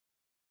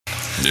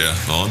Yeah,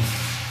 on.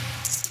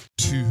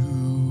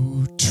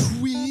 Two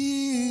twins.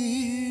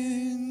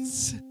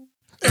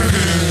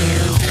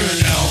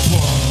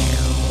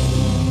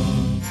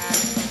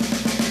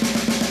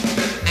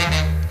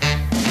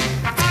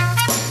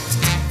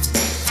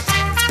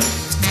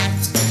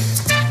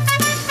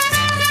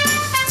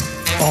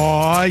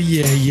 Oh,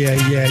 yeah.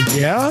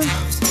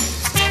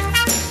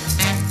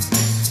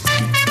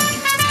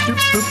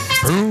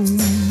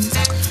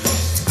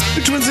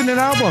 The Twins in an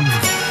Album.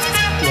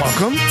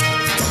 Welcome.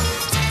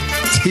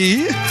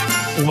 T.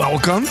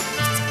 Welcome.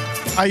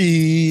 Hi.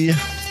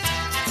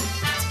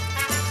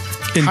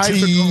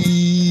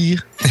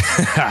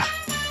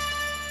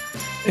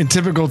 In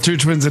typical Two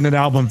Twins in an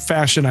Album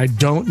fashion, I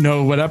don't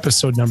know what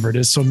episode number it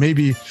is, so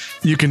maybe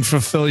you can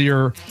fulfill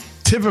your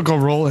typical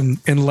role and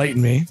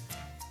enlighten me.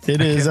 It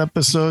is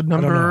episode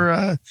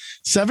number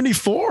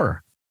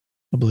 74,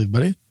 I believe,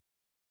 buddy.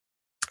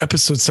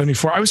 Episode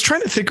 74. I was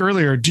trying to think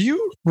earlier. Do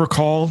you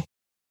recall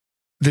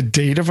the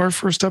date of our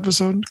first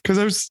episode? Because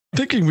I was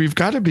thinking are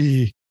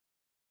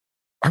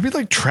we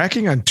like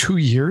tracking on 2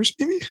 years,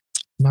 maybe?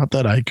 Not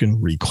that I can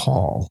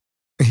recall.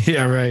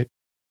 Yeah, right.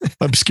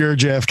 Obscure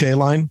JFK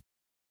line.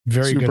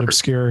 Very good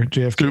obscure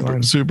JFK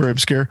line. Super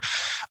obscure.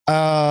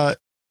 Yeah,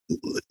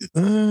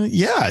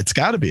 it's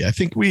got to be. I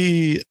think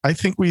we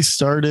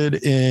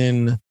started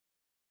in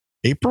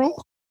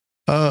April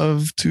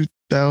of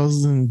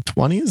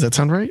 2020. Does that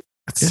sound right?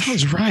 That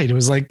sounds right. It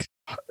was like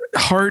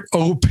heart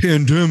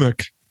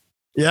pandemic.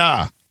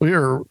 Yeah, we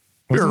were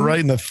right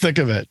in the thick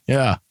of it.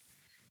 Yeah.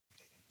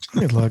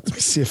 Let me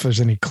see if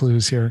there's any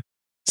clues here.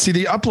 See,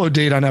 the upload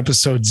date on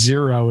episode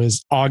 0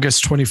 is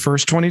August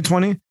 21st,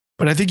 2020,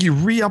 but I think you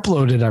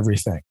re-uploaded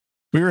everything.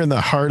 We were in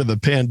the heart of the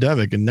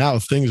pandemic and now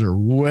things are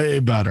way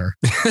better.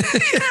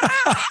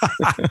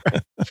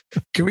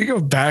 Can we go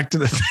back to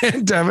the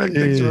pandemic?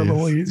 Things were a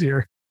little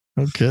easier.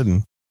 No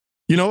kidding.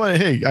 You know what?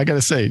 Hey, I got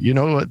to say, you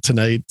know what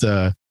tonight,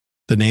 the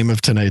name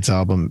of tonight's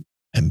album,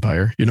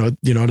 Empire, you know what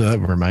that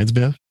reminds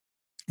me of?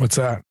 What's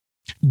that?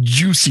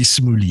 Juicy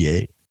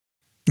Smoulier.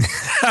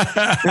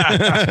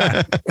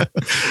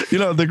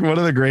 One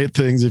of the great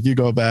things, if you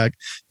go back,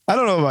 I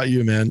don't know about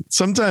you, man.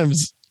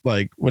 Sometimes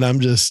like when I'm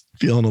just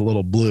feeling a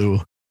little blue,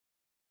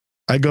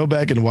 I go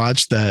back and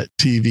watch that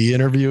TV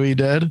interview he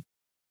did.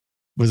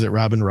 Was it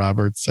Robin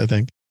Roberts? I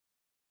think.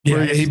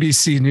 Yeah,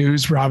 ABC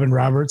News, Robin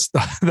Roberts,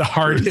 the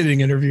hard-hitting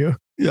interview.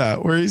 Yeah,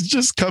 where he's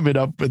just coming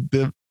up with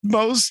the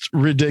most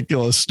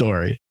ridiculous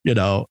story,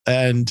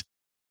 and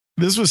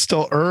this was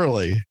still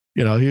early.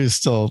 He was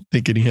still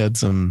thinking he had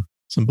some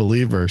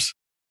believers.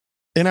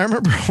 And I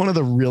remember one of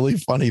the really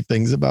funny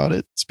things about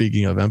it,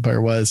 speaking of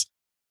Empire, was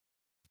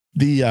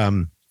the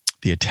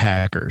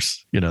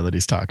attackers, that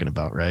he's talking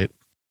about, right?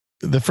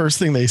 The first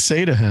thing they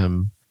say to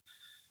him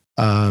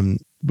when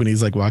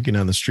he's like walking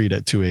down the street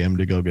at 2 a.m.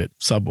 to go get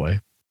Subway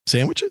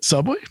sandwiches.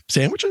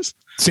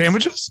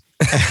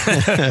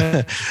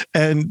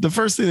 And the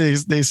first thing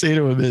they say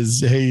to him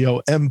is, "Hey,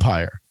 yo,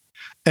 Empire."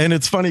 And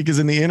it's funny because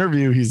in the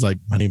interview, he's like,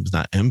 "My name's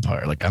not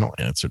Empire. Like, I don't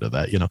answer to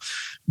that,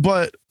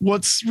 But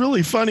what's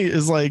really funny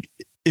is like,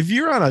 if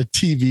you're on a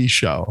TV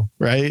show,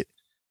 right?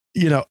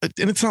 And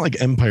it's not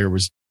like Empire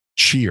was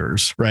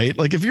Cheers, right?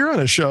 Like if you're on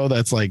a show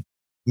that's like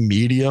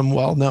medium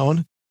well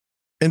known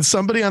and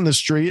somebody on the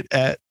street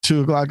at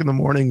 2:00 in the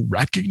morning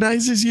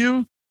recognizes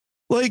you,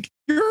 like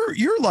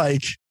you're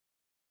like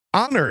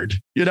honored,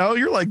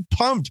 you're like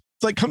pumped.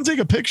 It's like, come take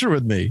a picture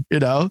with me,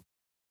 I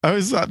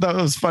always thought that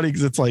was funny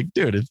because it's like,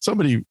 dude, if I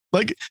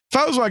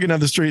was walking down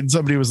the street and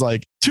somebody was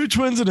like, "Two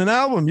twins in an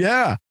album,"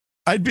 yeah,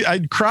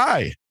 I'd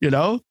cry,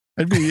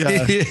 I'd be,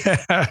 yeah,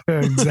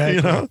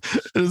 exactly.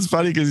 It's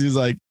funny because he's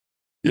like,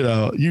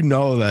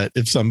 that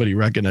if somebody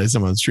recognized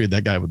him on the street,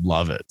 that guy would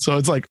love it. So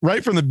it's like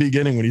right from the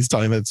beginning when he's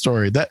telling that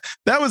story, that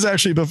was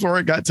actually before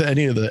it got to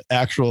any of the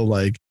actual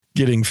like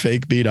getting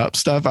fake beat up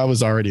stuff. I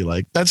was already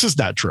like, that's just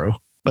not true.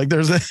 Like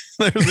there's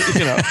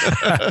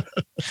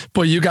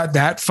Boy, you got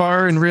that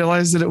far and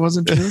realized that it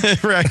wasn't true.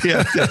 Right.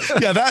 Yeah.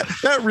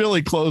 That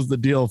really closed the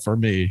deal for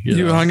me.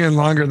 You hung in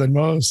longer than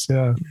most.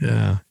 Yeah.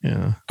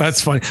 Yeah.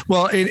 That's funny.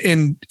 Well,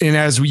 and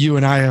as you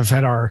and I have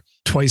had our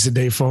twice a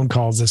day phone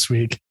calls this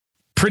week,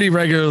 pretty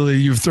regularly,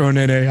 you've thrown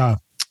in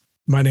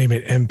my name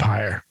at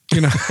Empire,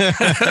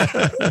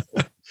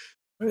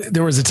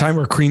 There was a time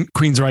where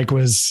Queensryche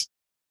was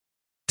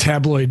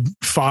tabloid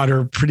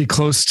fodder pretty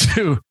close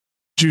to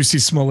Juicy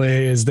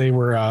Smollett as they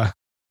were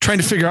trying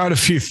to figure out a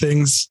few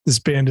things. This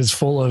band is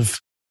full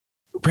of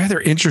rather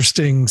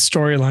interesting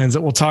storylines that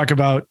we'll talk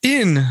about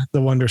in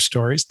the Wonder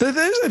Stories. There's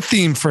a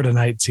theme for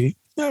tonight, T.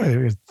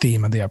 A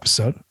theme of the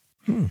episode.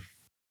 T,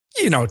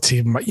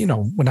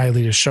 when I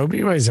lead a show,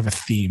 we always have a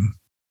theme.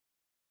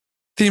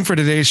 Theme for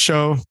today's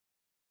show,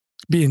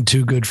 being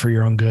too good for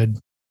your own good.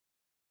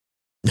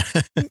 You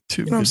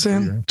know what I'm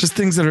saying? Just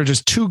things that are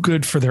just too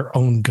good for their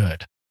own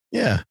good.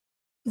 Yeah.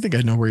 I think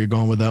I know where you're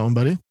going with that one,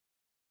 buddy. You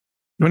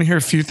want to hear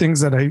a few things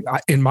that I,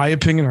 in my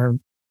opinion, are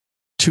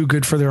too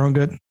good for their own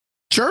good?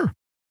 Sure.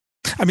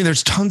 I mean,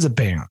 there's tons of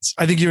bands.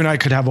 I think you and I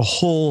could have a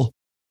whole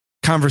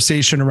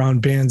conversation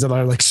around bands that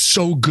are like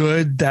so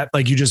good that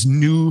like you just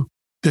knew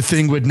the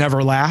thing would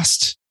never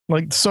last.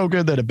 Like so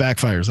good that it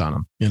backfires on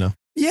them, you know?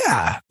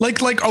 Yeah.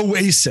 Like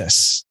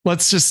Oasis.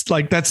 Let's just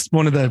like, that's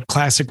one of the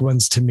classic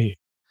ones to me.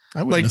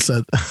 I wouldn't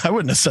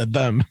have said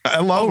them. I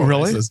love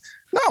Oasis.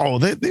 Really? No,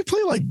 they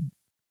play like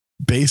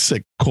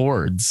basic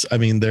chords. I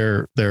mean,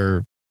 they're,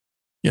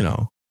 you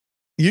know,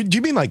 do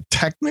you mean like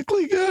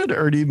technically good,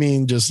 or do you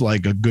mean just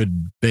like a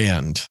good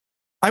band?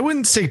 I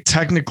wouldn't say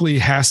technically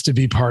has to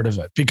be part of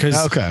it,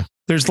 because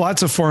there's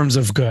lots of forms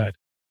of good.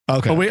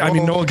 Okay. Oh, wait, I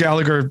mean, Noel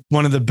Gallagher,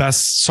 one of the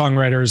best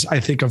songwriters, I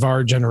think, of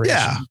our generation.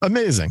 Yeah.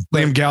 Amazing.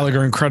 Liam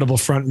Gallagher, incredible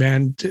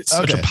frontman. It's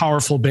such a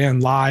powerful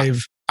band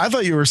live. I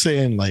thought you were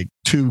saying like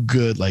too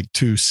good, like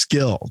too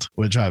skilled,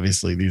 which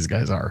obviously these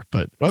guys are,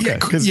 but okay.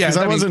 Because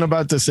I wasn't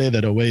about to say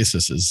that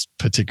Oasis is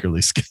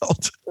particularly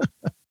skilled.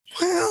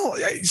 Well,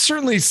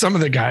 certainly some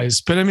of the guys,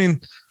 but I mean,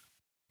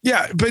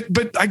 yeah,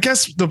 but I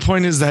guess the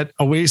point is that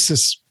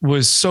Oasis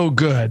was so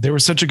good. They were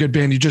such a good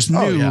band. You just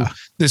knew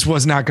this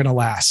was not going to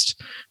last.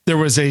 There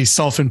was a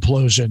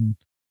self-implosion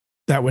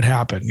that would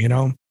happen, you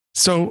know?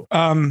 So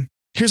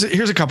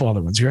here's a couple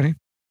other ones. You ready?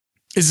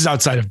 This is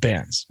outside of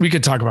bands. We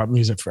could talk about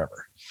music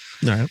forever.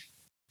 All right.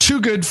 Too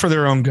good for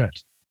their own good.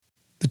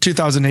 The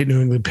 2008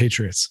 New England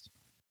Patriots.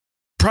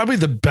 Probably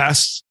the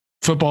best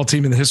football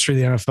team in the history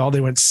of the NFL.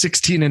 They went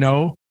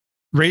 16-0,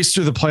 raced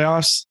through the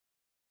playoffs,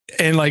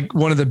 and like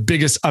one of the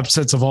biggest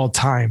upsets of all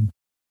time,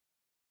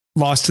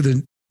 lost to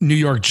the New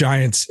York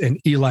Giants and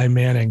Eli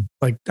Manning,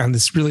 like on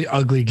this really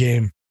ugly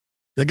game.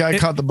 The guy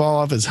caught the ball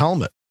off his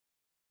helmet.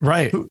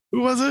 Right. Who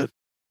was it?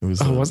 It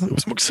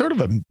was sort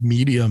of a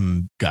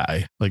medium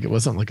guy. Like it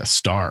wasn't like a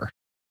star.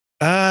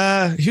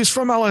 He was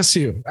from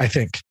LSU, I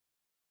think.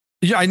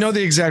 Yeah, I know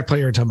the exact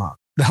player you're talking about.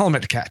 The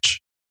helmet catch.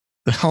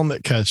 The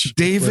helmet catch.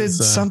 David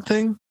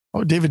something?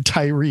 Oh, David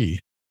Tyree.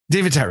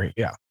 David Tyree,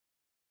 yeah.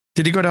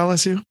 Did he go to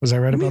LSU? Was I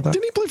right about that?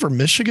 Didn't he play for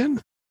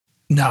Michigan?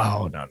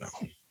 No.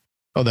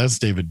 Oh, that's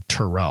David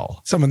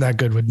Terrell. Someone that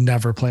good would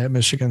never play at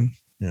Michigan.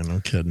 Yeah, no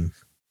kidding.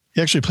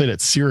 He actually played at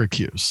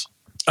Syracuse.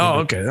 Oh,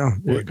 okay. Oh,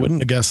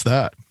 wouldn't have guessed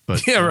that.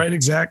 But yeah, right.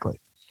 Exactly.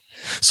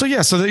 So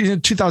yeah, so the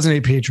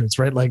 2008 Patriots,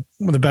 right? Like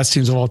one of the best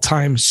teams of all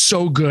time.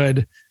 So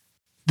good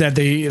that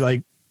they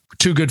like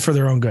too good for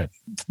their own good.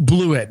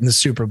 Blew it in the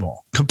Super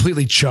Bowl.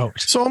 Completely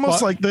choked. So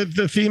almost like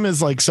the theme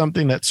is like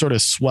something that sort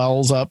of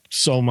swells up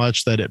so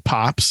much that it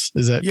pops.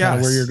 Is that kind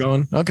of where you're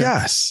going? Okay.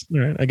 Yes. All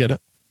right. I get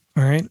it.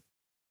 All right.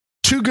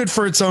 Too good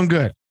for its own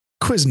good.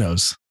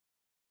 Quiznos.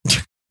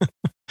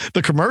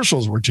 The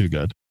commercials were too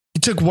good.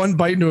 You took one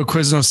bite into a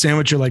Quiznos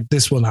sandwich. You're like,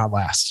 this will not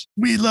last.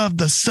 We love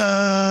the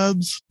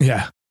subs.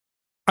 Yeah.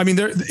 I mean,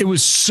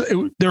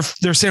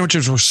 their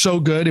sandwiches were so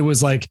good. It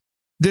was like,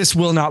 this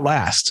will not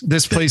last.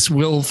 This place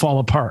will fall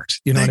apart.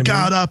 You know what I mean? They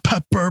got a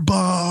pepper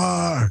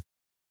bar.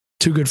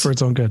 Too good for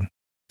its own good.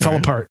 Fell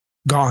apart.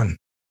 Gone.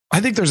 I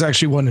think there's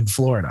actually one in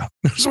Florida.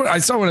 I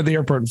saw one at the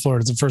airport in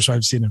Florida. It's the first time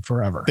I've seen it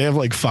forever. They have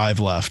like 5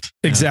 left.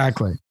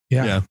 Exactly.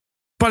 Yeah.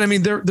 But I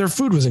mean, their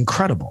food was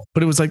incredible.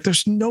 But it was like,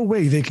 there's no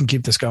way they can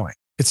keep this going.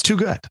 It's too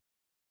good.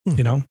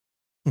 You know?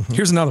 Mm-hmm.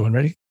 Here's another one.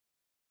 Ready?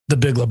 The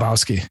Big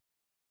Lebowski.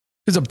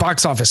 It's a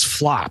box office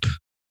flop.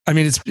 I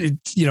mean,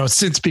 it's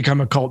since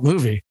become a cult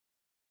movie.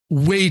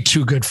 Way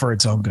too good for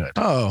its own good.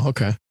 Oh,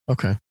 okay.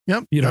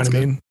 Yep. You know what I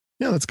mean?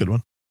 Yeah, that's a good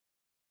one.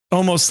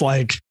 Almost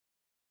like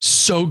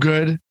so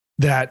good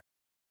that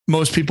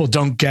most people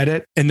don't get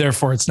it, and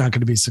therefore it's not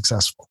going to be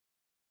successful.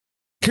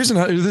 This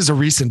is a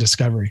recent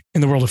discovery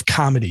in the world of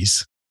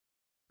comedies.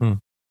 Did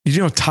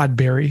you know Todd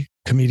Barry,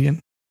 comedian?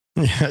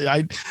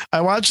 Yeah,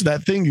 I watched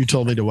that thing you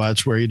told me to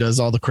watch where he does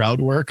all the crowd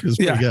work. It was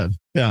pretty good.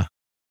 Yeah.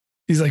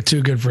 He's like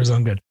too good for his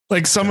own good.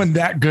 Like someone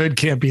that good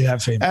can't be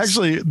that famous.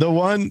 Actually,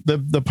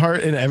 the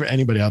part, and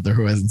anybody out there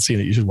who hasn't seen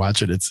it, you should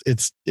watch it.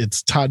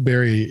 It's Todd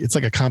Barry. It's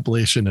like a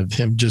compilation of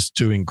him just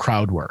doing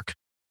crowd work.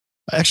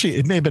 Actually,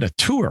 it may have been a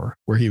tour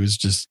where he was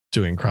just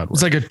doing crowd work.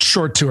 It's like a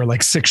short tour,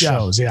 like 6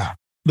 shows. Yeah.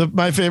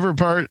 My favorite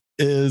part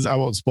is, I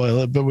won't spoil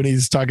it, but when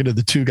he's talking to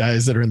the 2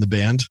 guys that are in the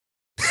band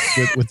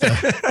with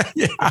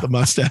the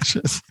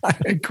mustaches.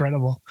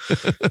 Incredible.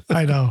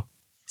 I know.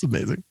 It's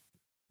amazing.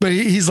 But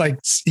he's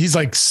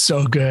like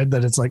so good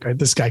that it's like,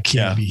 this guy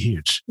can't be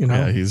huge. You know?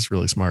 Yeah, he's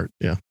really smart.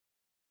 Yeah.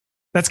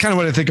 That's kind of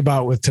what I think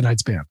about with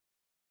tonight's band.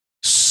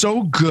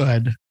 So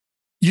good.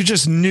 You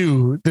just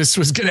knew this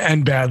was going to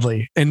end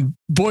badly. And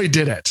boy,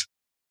 did it.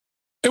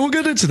 And we'll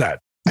get into that.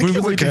 I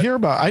can't wait to hear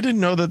about it. I didn't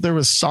know that there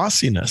was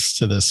sauciness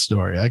to this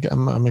story.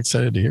 I'm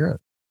excited to hear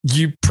it.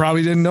 You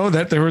probably didn't know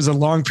that there was a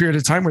long period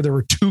of time where there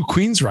were 2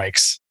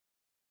 Queensryches.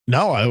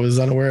 No, I was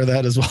unaware of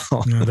that as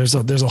well. No,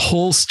 there's a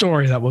whole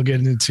story that we'll get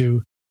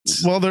into.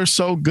 Well, they're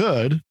so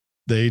good.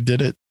 They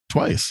did it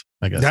twice,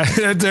 I guess.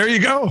 There you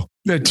go.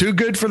 They're too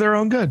good for their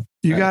own good.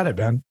 You got it,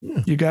 man.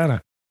 Yeah. You got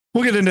it.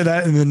 We'll get into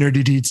that in the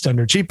Nerdy Deeds Done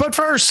Dirt Cheap. But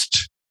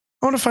first,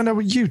 I want to find out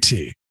what you,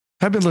 T,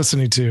 have been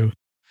listening to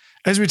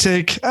as we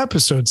take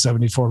episode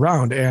 74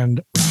 round.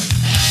 And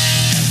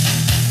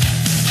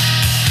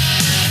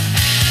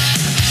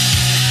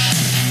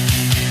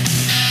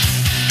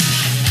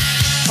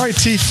all right,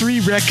 T,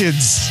 3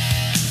 records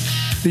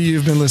that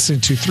you've been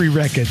listening to? 3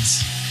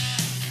 records.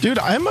 Dude,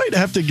 I might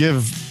have to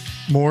give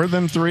more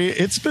than 3.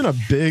 It's been a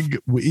big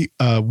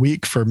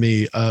week for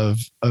me of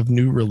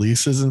new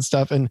releases and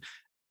stuff. And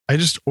I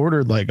just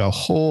ordered like a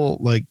whole,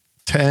 like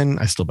 10,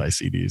 I still buy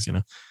CDs, you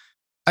know.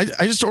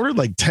 I just ordered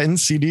like 10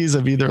 CDs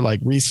of either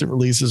like recent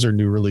releases or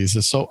new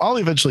releases. So I'll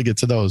eventually get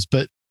to those,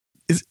 but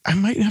I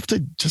might have to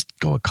just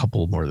go a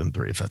couple more than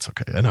 3 if that's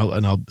okay. And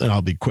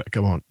I'll be quick. I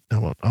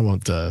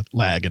won't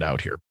lag it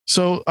out here.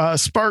 So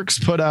Sparks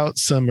put out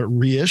some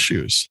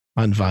reissues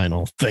on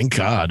vinyl. Thank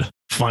God.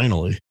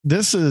 Finally.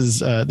 This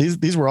is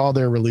these were all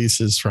their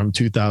releases from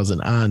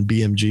 2000 on.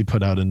 BMG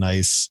put out a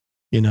nice,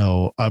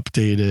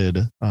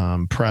 updated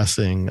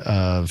pressing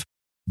of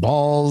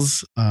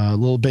Balls,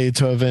 Little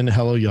Beethoven,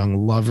 Hello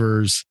Young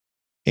Lovers,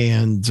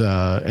 and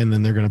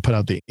then they're going to put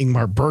out the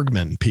Ingmar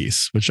Bergman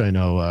piece, which I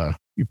know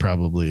you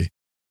probably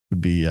would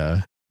be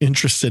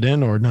interested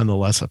in or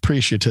nonetheless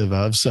appreciative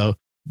of. So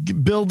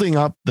building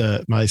up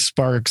my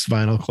Sparks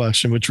vinyl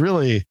collection, which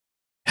really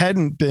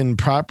hadn't been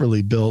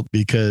properly built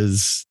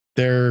because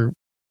their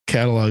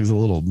catalog's a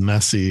little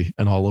messy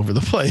and all over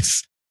the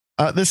place.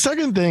 The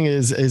second thing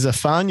is a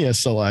Fania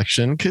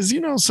selection because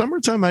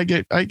summertime I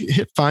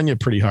hit Fania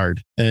pretty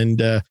hard, and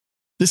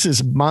this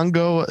is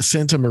Mongo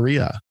Santa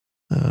Maria.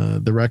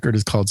 The record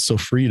is called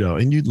Sofrito,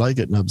 and you'd like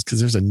it, Nubs, because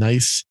there's a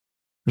nice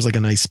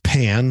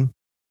pan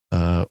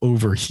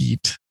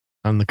overheat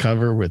on the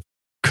cover with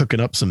cooking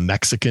up some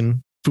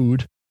Mexican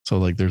food. So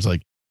like there's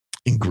like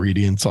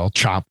ingredients all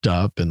chopped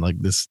up and like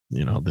this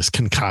this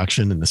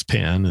concoction in this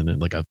pan and then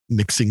like a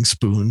mixing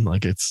spoon.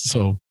 Like it's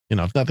so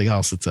if nothing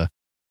else, it's a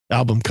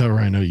album cover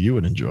I know you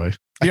would enjoy.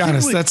 Be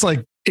honest, that's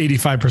like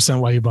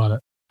 85% why you bought it.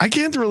 I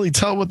can't really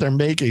tell what they're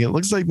making. It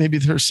looks like maybe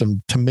there's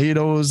some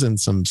tomatoes and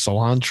some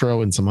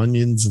cilantro and some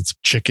onions and some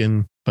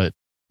chicken, but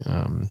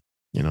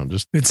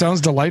just it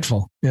sounds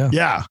delightful.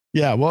 Yeah.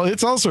 Well,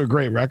 it's also a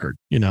great record.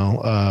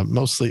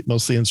 Mostly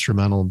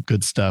instrumental,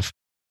 good stuff.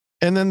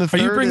 And then are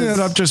you bringing that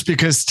up just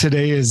because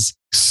today is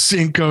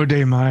Cinco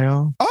de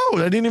Mayo? Oh,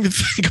 I didn't even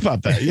think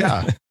about that.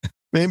 Yeah,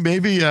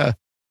 maybe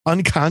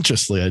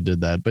unconsciously I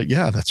did that, but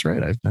yeah, that's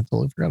right. I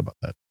totally forgot about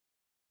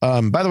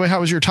that. By the way, how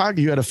was your taco?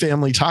 You had a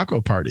family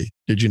taco party,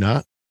 did you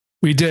not?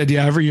 We did.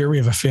 Yeah. Every year we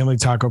have a family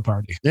taco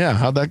party. Yeah.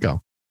 How'd that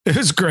go? It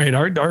was great.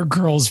 Our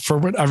girls, for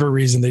whatever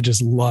reason, they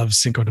just love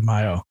Cinco de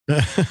Mayo.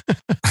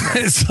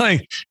 It's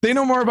like they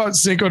know more about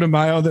Cinco de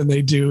Mayo than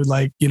they do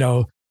like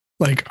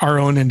our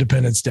own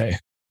Independence Day.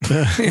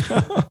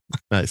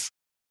 Nice.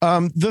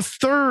 The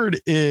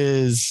third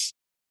is,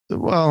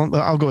 well,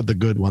 I'll go with the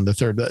good one. The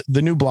third,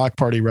 the new Block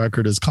Party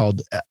record is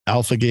called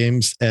Alpha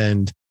Games,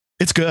 and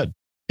it's good.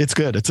 It's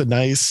good. It's a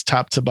nice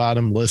top to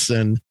bottom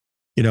listen.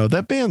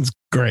 That band's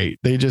great.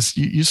 They just,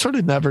 you sort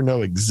of never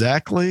know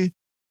exactly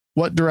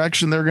what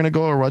direction they're going to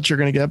go or what you're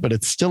going to get, but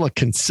it's still a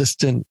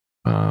consistent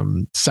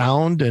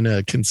sound and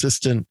a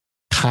consistent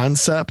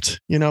concept,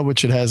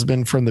 which it has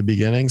been from the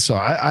beginning. So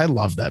I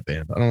love that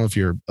band. I don't know if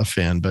you're a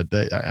fan, but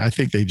I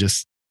think they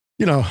just,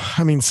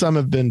 some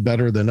have been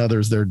better than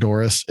others. They're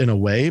Doris in a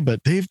way,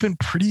 but they've been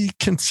pretty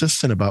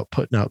consistent about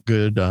putting out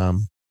good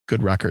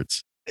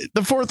records.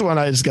 The fourth one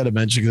I just got to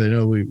mention because I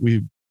know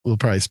we will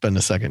probably spend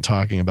a second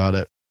talking about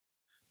it.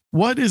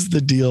 What is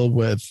the deal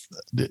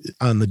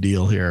on the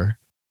deal here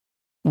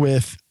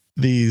with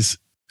these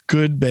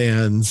good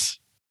bands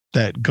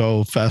that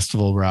go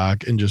festival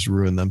rock and just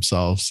ruin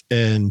themselves?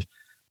 And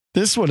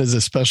this one is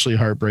especially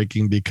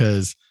heartbreaking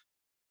because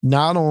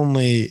not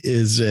only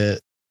is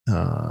it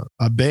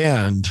a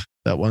band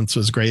that once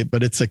was great,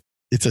 but it's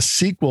a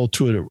sequel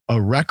to a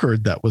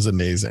record that was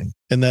amazing.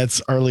 And that's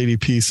Our Lady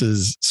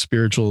Peace's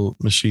Spiritual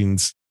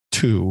Machines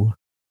 2.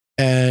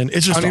 And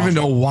it's just, I don't even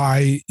know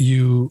why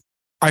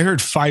I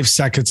heard 5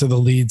 seconds of the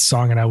lead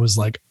song and I was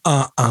like,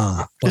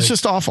 it's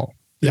just awful.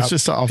 It's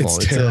just awful.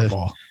 It's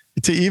terrible.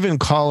 To even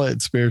call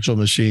it Spiritual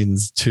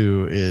Machines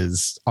 2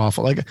 is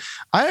awful. Like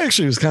I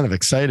actually was kind of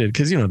excited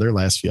because, their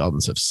last few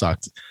albums have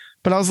sucked,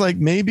 but I was like,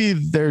 maybe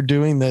they're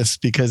doing this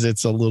because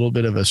it's a little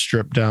bit of a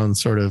stripped down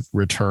sort of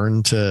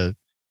return to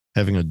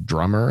having a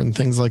drummer and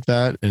things like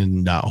that.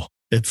 And no,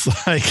 it's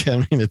like,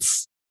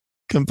 it's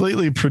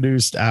completely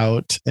produced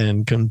out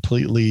and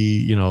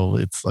completely,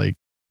 it's like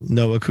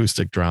no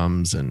acoustic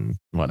drums and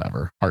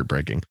whatever.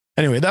 Heartbreaking.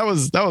 Anyway, that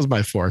was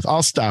my fourth.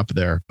 I'll stop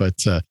there. But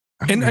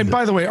and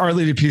by the way, Our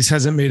Lady Peace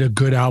hasn't made a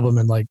good album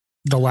in like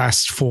the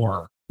last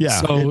 4.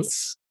 Yeah. So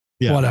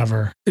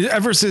whatever.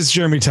 Ever since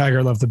Jeremy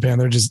Tiger left the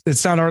band,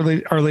 it's not Our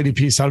Lady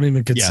Peace. I don't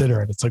even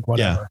consider it. It's like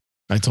whatever.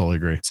 Yeah, I totally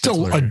agree.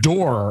 Still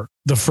adore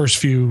the first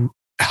few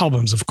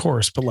albums, of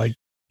course, but like,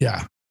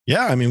 yeah.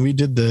 Yeah. We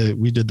did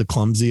the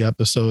Clumsy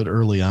episode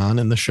early on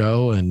in the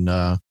show, and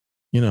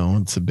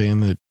it's a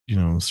band that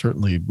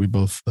certainly we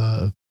both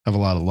have a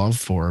lot of love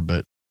for,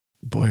 but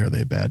boy, are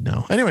they bad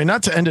now. Anyway,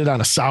 not to end it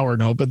on a sour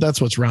note, but that's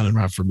what's round and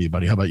round for me,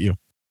 buddy. How about you?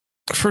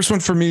 First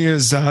one for me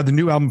is the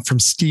new album from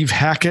Steve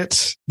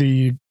Hackett,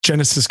 the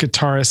Genesis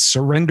guitarist.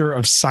 Surrender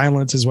of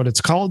Silence is what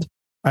it's called.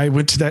 I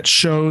went to that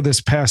show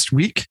this past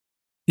week.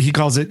 He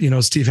calls it,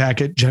 Steve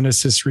Hackett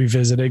Genesis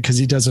Revisited because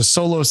he does a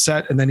solo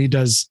set and then he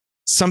does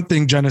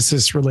something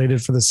Genesis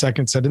related for the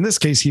second set. In this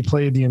case, he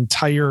played the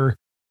entire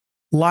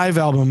live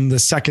album, the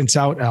Seconds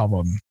Out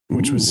album,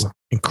 which was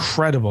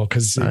incredible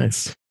because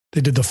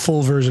they did the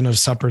full version of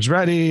Supper's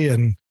Ready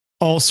and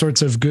all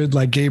sorts of good,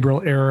 like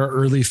Gabriel era,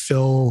 early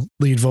Phil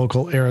lead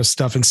vocal era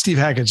stuff. And Steve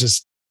Hackett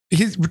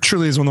he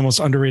truly is one of the most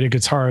underrated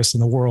guitarists in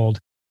the world.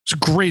 It's a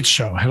great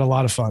show. Had a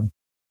lot of fun.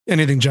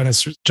 Anything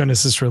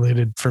Genesis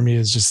related for me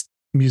is just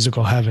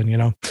musical heaven, you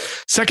know.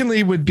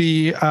 Secondly would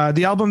be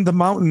the album The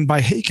Mountain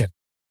by Haken,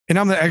 an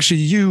album that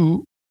actually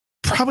you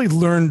probably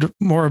learned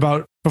more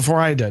about before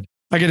I did.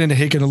 I get into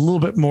Haken a little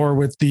bit more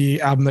with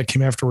the album that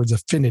came afterwards,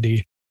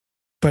 Affinity.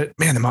 But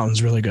man, The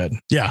Mountain's really good.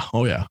 Yeah.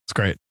 Oh yeah. It's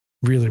great.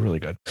 Really, really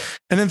good.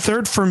 And then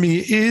third for me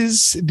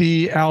is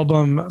the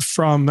album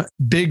from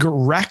Big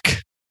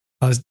Wreck,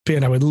 a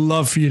band I would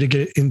love for you to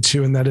get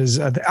into. And that is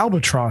the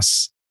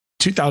Albatross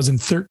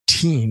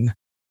 2013.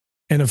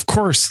 And of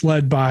course,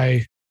 led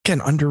by,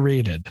 again,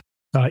 underrated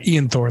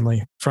Ian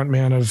Thornley,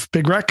 frontman of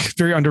Big Wreck,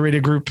 very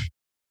underrated group.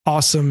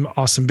 Awesome,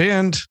 awesome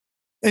band.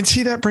 And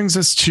see, that brings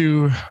us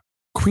to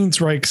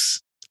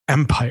Queensryche's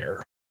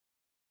Empire.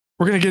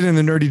 We're going to get in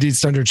the nerdy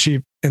deeds under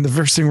cheap. And the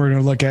first thing we're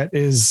going to look at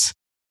is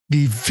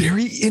the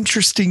very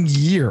interesting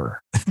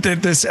year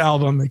that this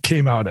album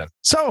came out in.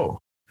 So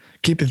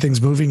keeping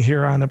things moving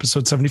here on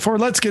episode 74.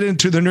 Let's get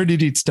into the nerdy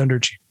deeds under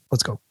cheap.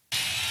 Let's go.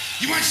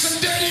 You want some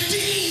dirty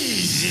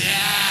deeds? Yeah.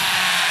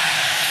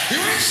 You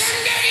want some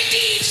dirty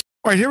deeds?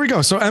 All right, here we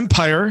go. So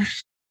Empire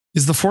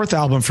is the fourth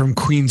album from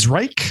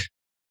Queensryche,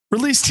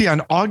 released here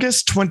on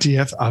August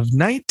 20th of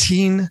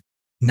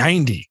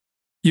 1990.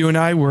 You and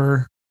I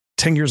were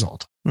 10 years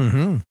old.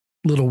 Mm-hmm.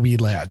 Little wee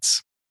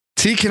lads.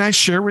 T, can I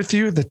share with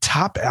you the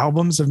top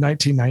albums of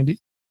 1990?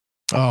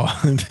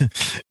 Oh,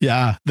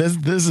 yeah.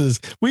 This is,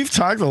 we've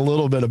talked a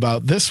little bit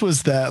about, this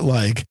was that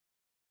like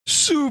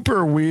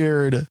super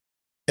weird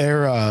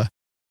era,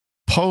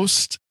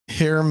 post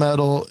hair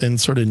metal and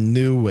sort of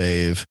new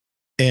wave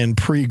and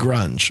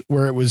pre-grunge,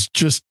 where it was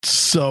just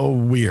so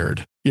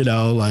weird, you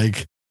know,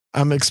 like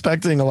I'm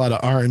expecting a lot of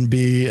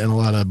R&B and a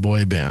lot of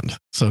boy band.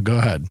 So go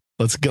ahead.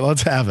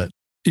 Let's have it.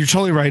 You're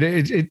totally right.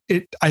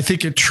 I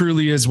think it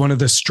truly is one of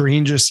the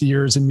strangest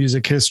years in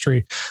music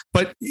history.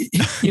 But,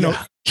 you know,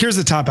 here's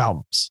the top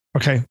albums.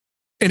 Okay.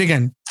 And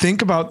again,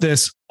 think about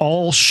this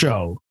all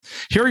show.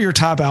 Here are your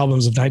top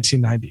albums of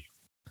 1990.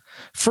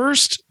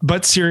 First,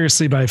 But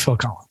Seriously by Phil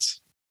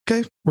Collins.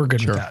 Okay. We're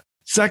good with that.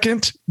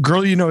 Second,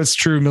 Girl, You Know It's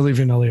True, Milli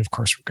Vanilli. Of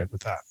course, we're good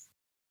with that.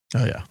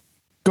 Oh, yeah.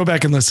 Go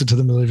back and listen to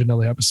the Milli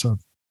Vanilli episode.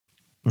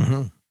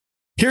 Mm-hmm.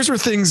 Here's where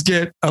things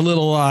get a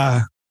little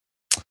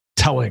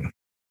telling.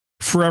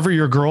 Forever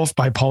Your Girl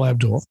by Paula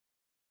Abdul.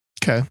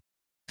 Okay.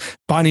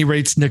 Bonnie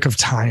Raitt's Nick of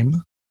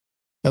Time.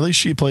 At least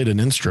she played an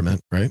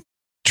instrument, right?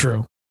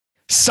 True.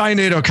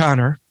 Sinead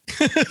O'Connor.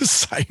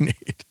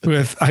 Sinead.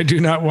 With I Do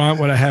Not Want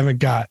What I Haven't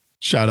Got.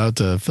 Shout out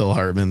to Phil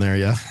Hartman there,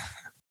 yeah.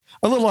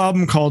 A little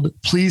album called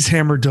Please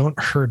Hammer, Don't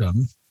Hurt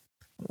 'Em.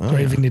 Oh, Do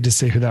I even need to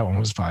say who that one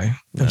was by?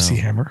 No. MC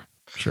Hammer.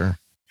 Sure.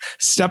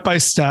 Step by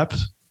Step,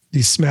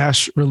 the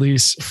smash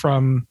release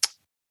from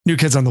New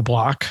Kids on the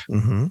Block.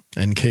 Mm-hmm.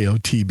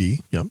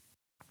 NKOTB. Yep.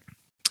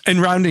 And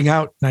rounding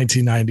out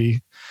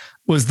 1990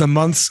 was the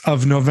months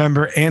of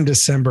November and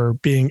December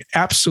being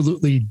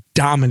absolutely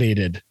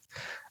dominated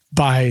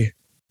by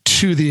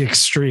To the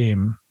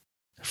Extreme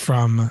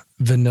from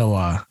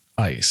Vanilla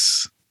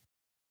Ice.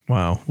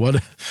 Wow.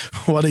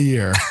 What a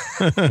year.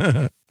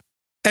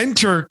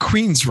 Enter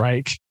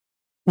Queensryche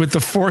with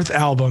the fourth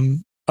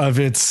album of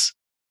its,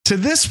 to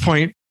this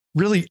point,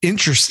 really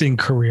interesting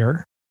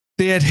career.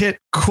 They had hit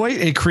quite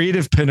a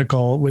creative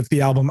pinnacle with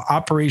the album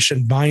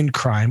Operation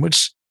Mindcrime,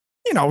 which,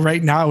 you know,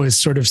 right now is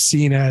sort of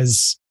seen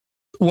as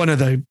one of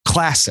the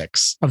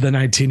classics of the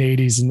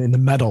 1980s in the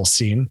metal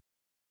scene.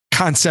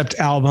 Concept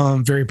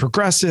album, very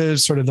progressive,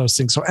 sort of those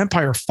things. So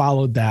Empire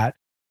followed that.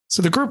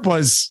 So the group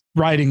was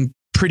riding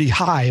pretty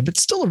high, but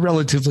still a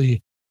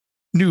relatively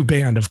new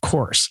band, of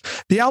course.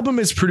 The album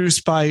is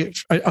produced by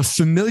a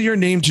familiar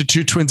name to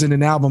Two Twins in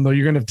an album, though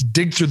you're going to have to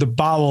dig through the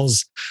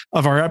bowels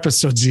of our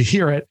episodes to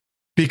hear it,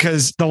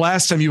 because the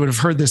last time you would have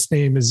heard this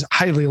name is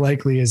highly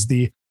likely is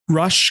the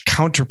Rush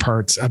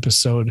Counterparts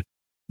episode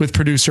with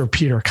producer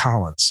Peter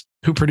Collins,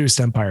 who produced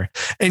Empire.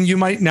 And you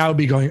might now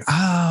be going,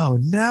 oh,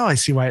 now I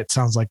see why it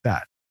sounds like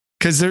that.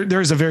 Because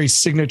there's a very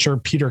signature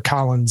Peter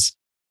Collins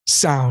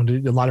sound,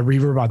 a lot of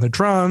reverb on the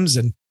drums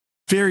and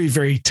very,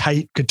 very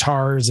tight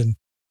guitars and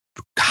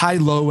high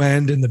low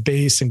end in the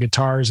bass and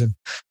guitars. And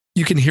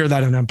you can hear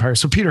that in Empire.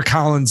 So Peter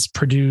Collins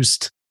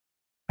produced,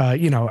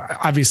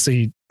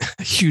 obviously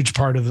a huge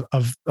part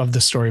of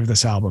the story of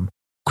this album.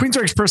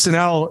 Queensryche's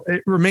personnel,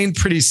 it remained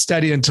pretty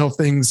steady until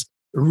things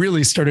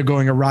really started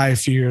going awry a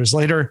few years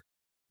later.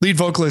 Lead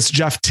vocalist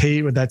Jeff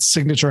Tate with that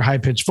signature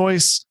high-pitched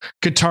voice,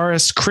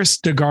 guitarist Chris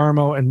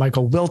DeGarmo and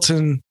Michael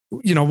Wilton,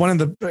 you know, one of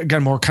the,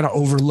 again, more kind of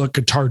overlooked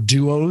guitar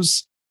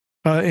duos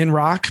in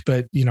rock,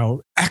 but, you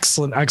know,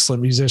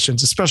 excellent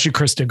musicians, especially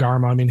Chris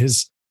DeGarmo. I mean,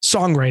 his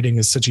songwriting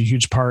is such a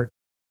huge part.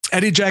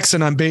 Eddie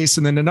Jackson on bass,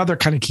 and then another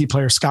kind of key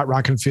player, Scott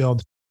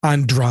Rockenfield,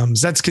 on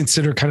drums. That's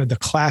considered kind of the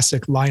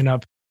classic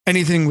lineup.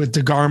 Anything with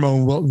DeGarmo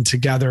and Wilton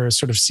together is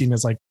sort of seen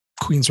as like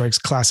Queensryche's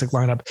classic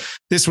lineup.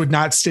 This would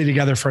not stay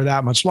together for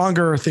that much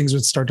longer, or things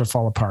would start to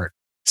fall apart.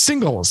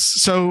 Singles.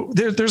 So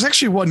there's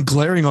actually one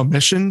glaring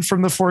omission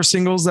from the 4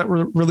 singles that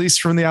were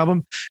released from the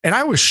album. And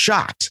I was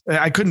shocked.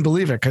 I couldn't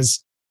believe it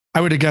because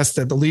I would have guessed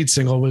that the lead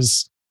single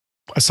was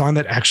a song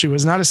that actually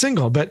was not a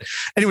single. But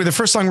anyway, the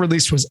first song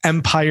released was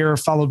Empire,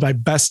 followed by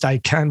Best I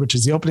Can, which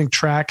is the opening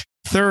track.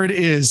 Third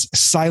is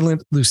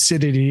Silent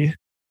Lucidity.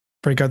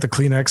 Break out the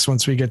Kleenex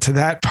once we get to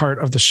that part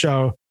of the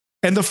show.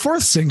 And the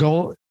fourth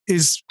single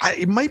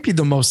it might be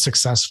the most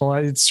successful.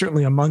 It's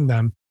certainly among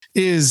them,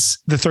 is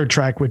the third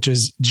track, which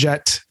is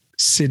Jet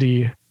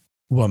City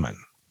Woman.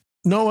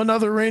 No,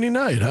 Another Rainy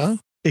Night, huh?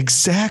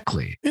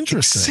 Exactly.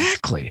 Interesting.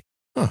 Exactly.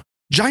 Huh.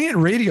 Giant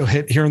radio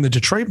hit here in the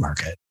Detroit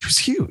market. It was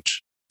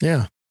huge.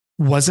 Yeah.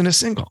 Wasn't a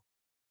single.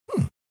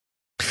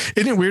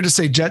 Isn't it weird to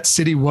say Jet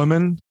City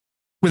Woman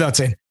without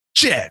saying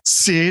Jet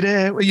City?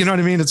 You know what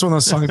I mean? It's one of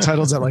those song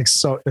titles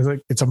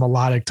that it's a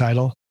melodic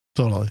title.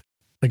 Totally.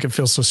 Like it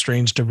feels so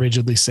strange to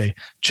rigidly say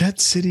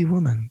Jet City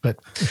Woman. But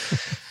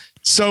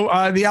so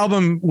the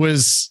album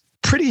was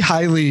pretty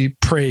highly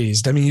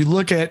praised. I mean, you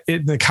look at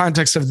it in the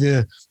context of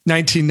the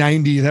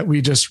 1990 that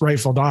we just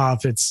rifled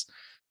off. It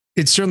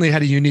certainly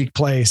had a unique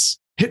place.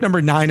 Hit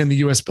number 9 in the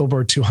US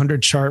Billboard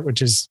 200 chart,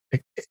 which is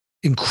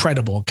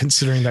incredible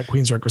considering that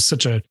Queensryche was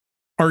such a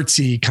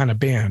artsy kind of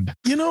band.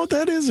 You know,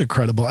 that is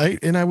incredible. I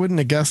wouldn't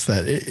have guessed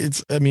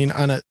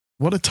that.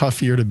 What a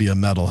tough year to be a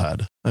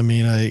metalhead. I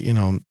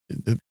mean,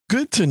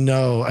 good to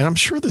know. And I'm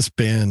sure this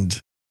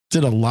band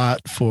did a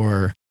lot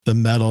for the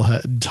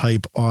metalhead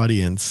type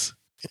audience,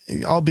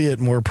 albeit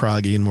more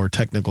proggy and more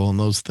technical and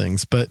those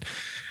things. But,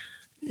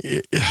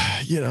 the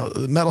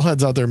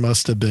metalheads out there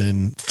must have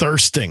been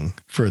thirsting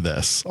for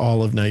this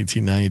all of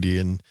 1990,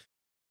 and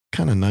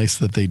kind of nice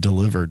that they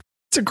delivered.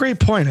 It's a great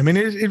point. I mean,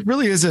 it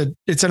really is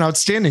it's an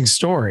outstanding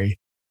story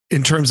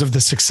in terms of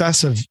the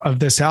success of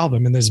this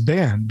album and this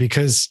band,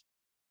 because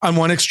on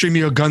one extreme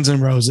you have Guns N'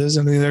 Roses,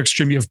 and the other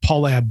extreme you have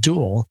Paula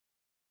Abdul,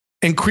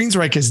 and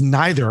Queensryche is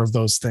neither of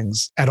those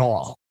things at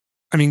all.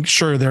 I mean,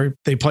 sure,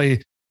 they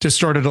play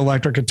distorted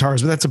electric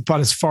guitars, but that's about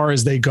as far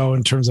as they go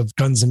in terms of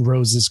Guns N'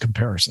 Roses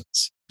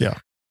comparisons. Yeah.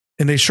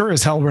 And they sure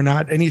as hell were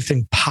not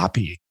anything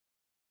poppy.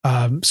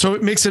 So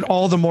it makes it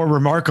all the more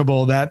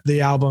remarkable that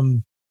the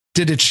album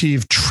did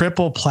achieve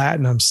triple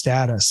platinum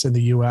status in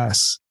the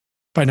US.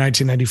 By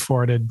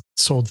 1994, it had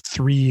sold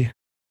 3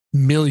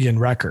 million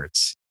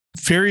records.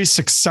 Very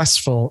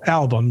successful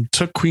album,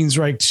 took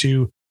Queensryche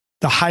to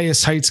the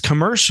highest heights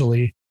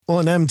commercially. Well,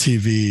 and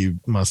MTV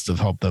must have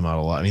helped them out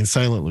a lot. I mean,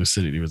 Silent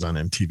Lucidity was on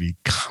MTV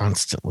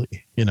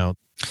constantly, Yeah,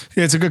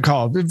 it's a good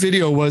call. The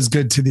video was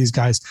good to these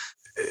guys.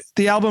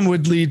 The album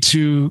would lead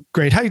to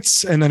great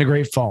heights and then a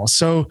great fall.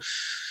 So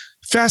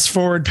fast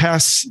forward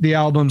past the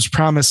album's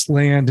Promised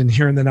Land and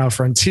Here and the Now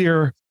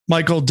Frontier,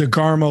 Michael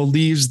DeGarmo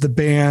leaves the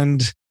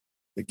band,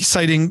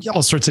 citing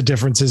all sorts of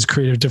differences,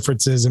 creative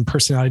differences and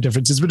personality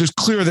differences, but it's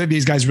clear that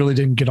these guys really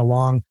didn't get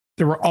along.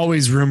 There were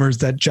always rumors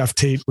that Geoff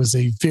Tate was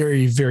a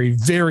very, very,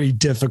 very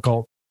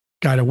difficult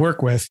guy to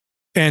work with,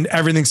 and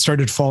everything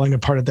started falling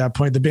apart at that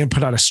point. The band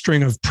put out a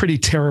string of pretty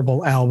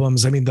terrible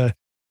albums. I mean, the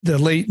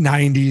late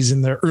 90s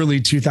and the early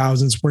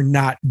 2000s were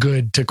not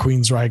good to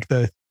Queensryche.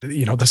 The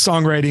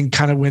songwriting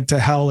kind of went to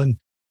hell, and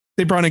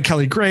they brought in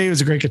Kelly Gray, who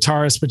was a great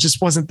guitarist, but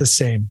just wasn't the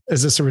same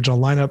as this original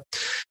lineup.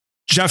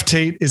 Geoff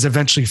Tate is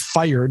eventually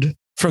fired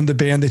from the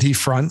band that he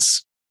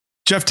fronts.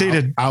 Geoff Tate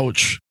had...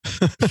 Ouch.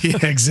 Yeah,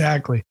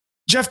 exactly.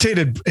 Geoff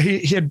Tate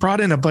had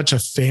brought in a bunch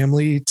of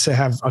family to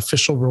have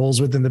official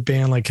roles within the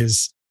band. Like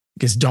his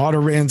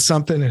daughter ran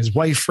something, and his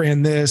wife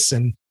ran this,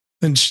 and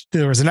then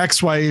there was an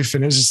ex-wife,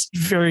 and it was just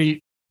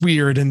very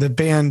weird. And the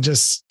band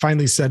just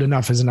finally said,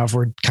 enough is enough.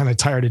 We're kind of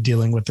tired of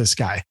dealing with this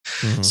guy.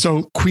 Mm-hmm.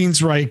 So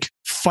Queensryche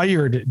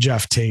fired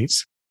Geoff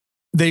Tate.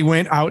 They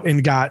went out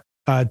and got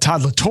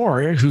Todd La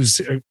Torre, who's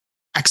an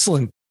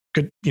excellent,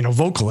 good,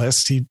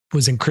 vocalist. He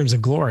was in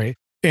Crimson Glory.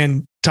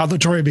 And Todd La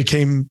Torre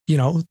became,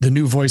 the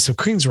new voice of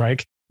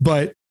Queensryche,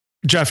 but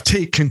Geoff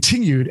Tate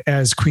continued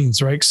as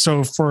Queensryche.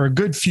 So for a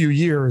good few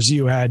years,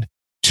 you had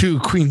 2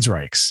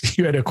 Queensryches.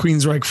 You had a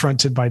Queensryche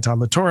fronted by Todd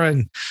La Torre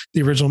and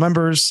the original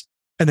members.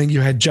 And then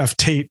you had Geoff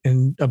Tate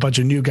and a bunch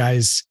of new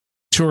guys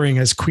touring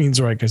as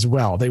Queensryche as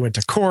well. They went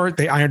to court.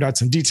 They ironed out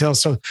some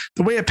details. So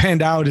the way it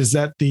panned out is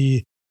that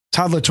the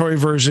Todd La Torre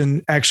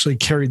version actually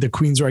carried the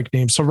Queensryche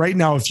name. So right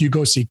now, if you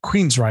go see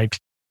Queensryche,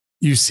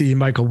 you see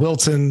Michael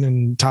Wilton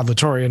and Todd La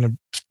Torre and a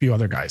few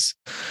other guys.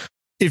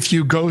 If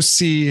you go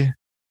see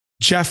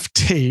Geoff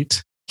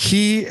Tate,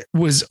 he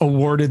was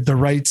awarded the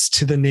rights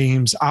to the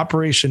names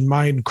Operation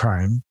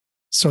Mindcrime.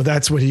 So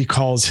that's what he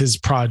calls his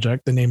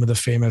project, the name of the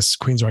famous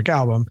Queensryche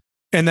album.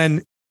 And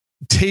then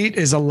Tate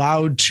is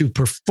allowed to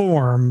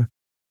perform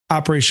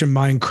Operation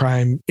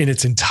Mindcrime in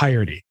its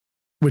entirety,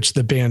 which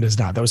the band is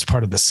not. That was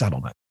part of the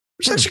settlement.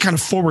 Which is actually kind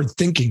of forward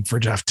thinking for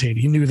Geoff Tate.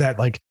 He knew that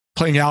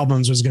playing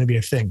albums was going to be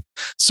a thing.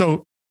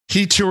 So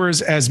he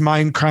tours as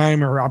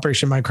Mindcrime or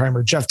Operation Mindcrime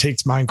or Geoff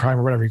Tate's Mindcrime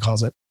or whatever he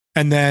calls it.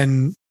 And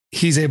then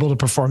he's able to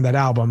perform that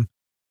album.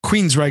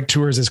 Queensryche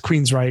tours as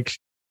Queensryche,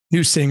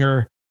 new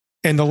singer.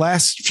 And the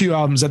last few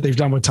albums that they've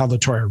done with Todd La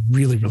Torre are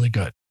really, really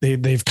good.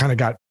 They've kind of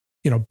got,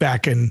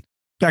 back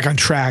on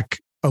track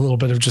a little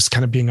bit of just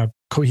kind of being a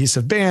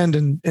cohesive band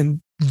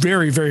and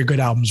very, very good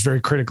albums, very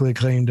critically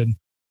acclaimed. And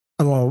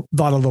a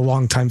lot of the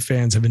longtime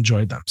fans have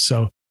enjoyed them.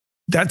 So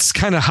that's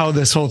kind of how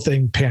this whole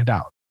thing panned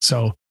out.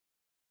 So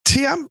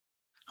T, I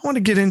want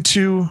to get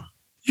into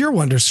your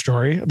wonder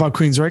story about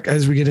Queensryche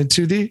as we get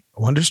into the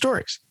wonder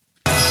stories.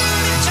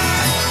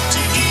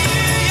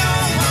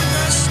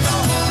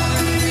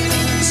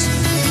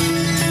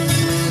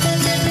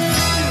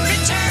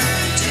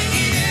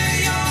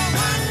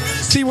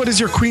 T, what is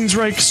your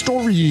Queensryche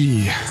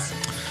story?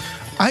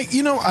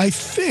 I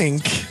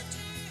think,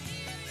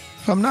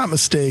 if I'm not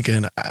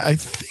mistaken, I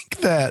think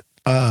that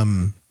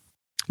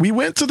we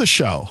went to the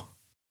show,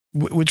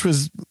 which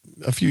was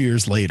a few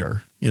years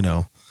later,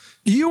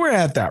 You were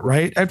at that,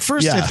 right? At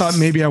first, Yes. I thought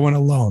maybe I went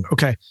alone.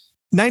 Okay.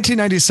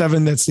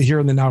 1997, that's the Here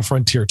and the Now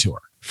Frontier Tour.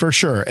 For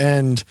sure.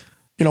 And,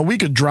 we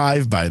could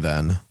drive by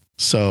then.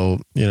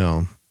 So,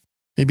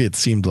 maybe it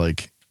seemed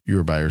like you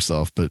were by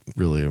yourself, but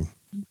really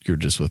you're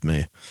just with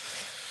me.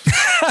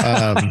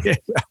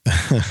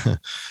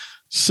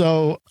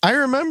 So I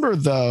remember,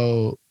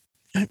 though,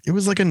 it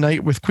was like a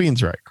night with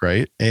Queensryche,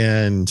 right?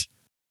 And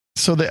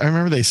so I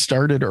remember they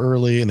started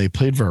early and they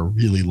played for a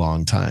really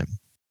long time,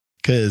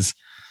 because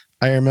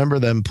I remember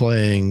them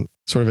playing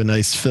sort of a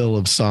nice fill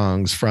of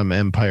songs from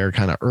Empire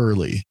kind of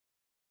early.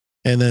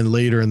 And then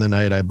later in the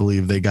night, I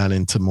believe they got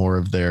into more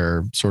of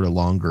their sort of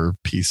longer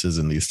pieces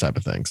and these type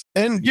of things.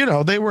 And,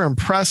 they were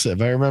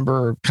impressive. I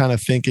remember kind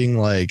of thinking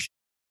like,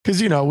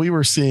 because, we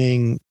were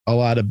seeing a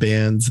lot of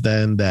bands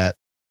then that,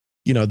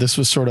 this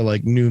was sort of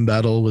like new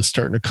metal was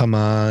starting to come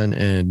on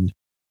and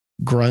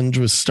grunge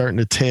was starting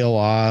to tail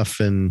off,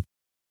 and,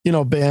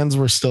 bands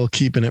were still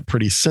keeping it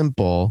pretty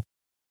simple.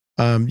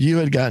 You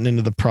had gotten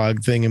into the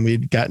prog thing and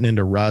we'd gotten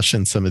into Rush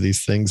and some of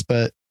these things,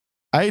 but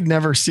I had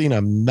never seen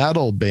a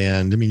metal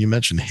band. I mean, you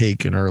mentioned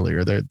Haken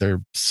earlier.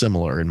 They're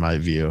similar in my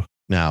view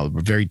now,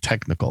 very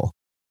technical,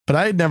 but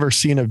I had never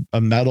seen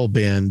a metal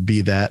band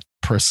be that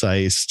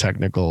precise,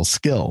 technical,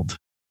 skilled.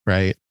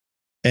 Right.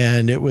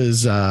 And it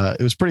was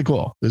pretty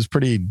cool. It was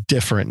pretty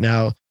different.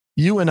 Now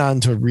you went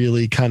on to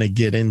really kind of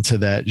get into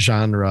that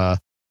genre.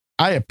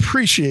 I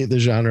appreciate the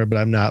genre, but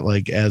I'm not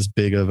like as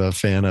big of a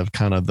fan of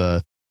kind of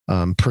the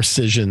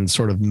precision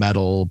sort of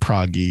metal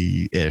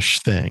proggy-ish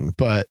thing.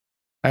 But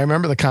I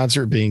remember the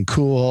concert being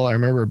cool. I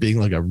remember it being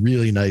like a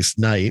really nice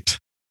night.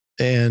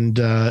 And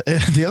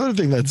the other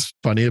thing that's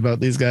funny about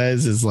these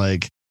guys is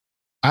like,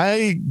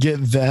 I get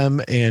them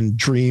and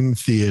Dream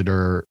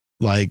Theater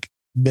like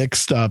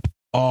mixed up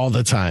all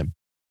the time.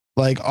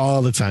 Like,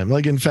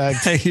 in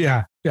fact,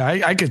 yeah,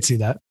 I could see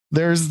that.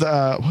 There's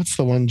what's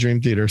the one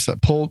Dream Theater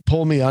set?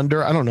 Pull Me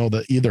Under. I don't know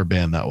either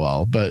band that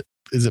well, but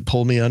is it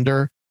Pull Me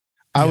Under?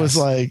 I was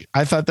like,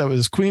 I thought that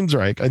was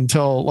Queensryche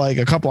until like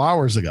a couple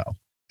hours ago.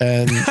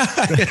 And,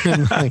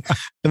 and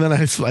then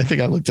I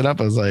think I looked it up.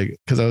 I was like,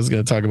 because I was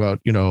going to talk about,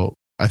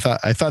 I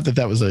thought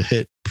that was a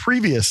hit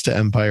previous to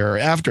Empire or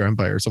after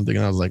Empire or something.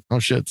 And I was like, oh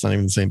shit, it's not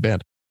even the same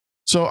band.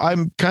 So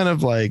I'm kind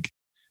of like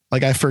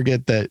I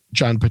forget that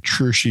John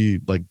Petrucci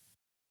like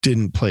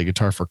didn't play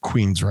guitar for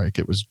Queensryche.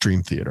 It was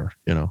Dream Theater,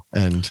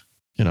 and,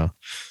 I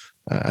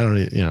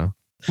don't, Well,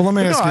 let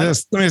me ask you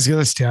this. Let me ask you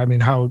this, Tia. I mean,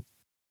 how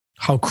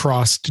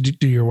crossed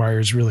do your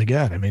wires really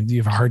get? I mean, do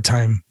you have a hard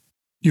time?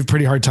 You have a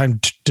pretty hard time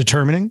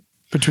determining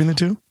between the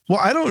two? Well,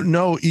 I don't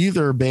know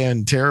either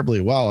band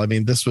terribly well. I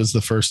mean, this was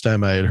the first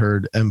time I had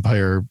heard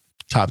Empire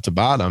top to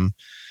bottom.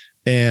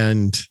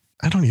 And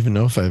I don't even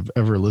know if I've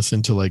ever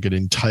listened to like an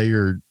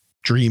entire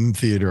Dream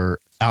Theater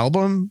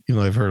album.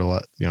 I've heard a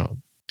lot,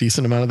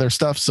 decent amount of their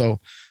stuff. So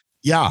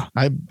yeah,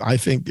 I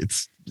think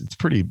it's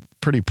pretty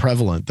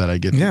prevalent that I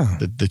get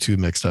the two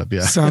mixed up.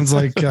 Yeah. Sounds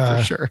like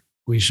for sure.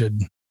 We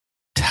should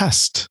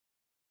test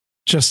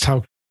just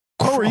how.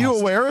 Oh, are you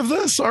aware of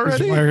this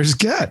already? Wires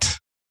get.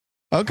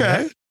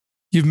 Okay. Right?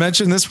 You've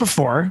mentioned this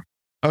before.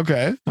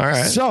 Okay. All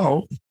right.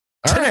 So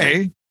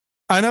today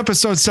on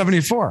episode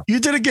 74, you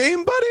did a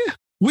game, buddy?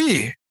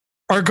 We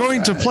are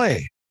going to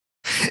play.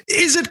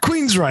 Is it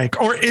Queensryche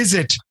or is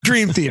it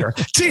Dream Theater?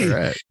 T,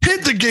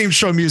 hit the game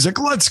show music.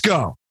 Let's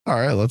go. All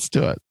right, let's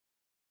do it.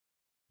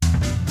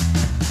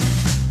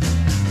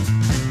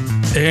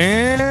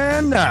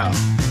 And now,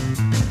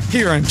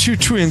 here on Two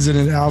Twins in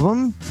an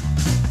Album,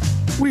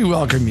 we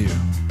welcome you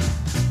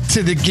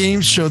to the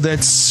game show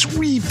that's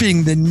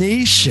sweeping the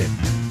nation.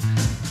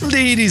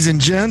 Ladies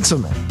and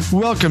gentlemen,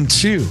 welcome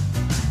to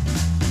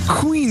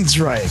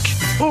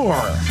Queensryche or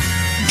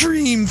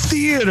Dream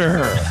Theater.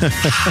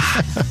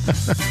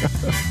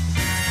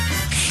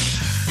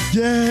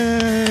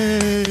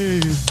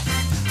 Yay!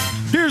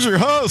 Here's your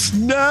host,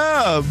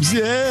 Nubs.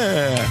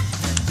 Yeah.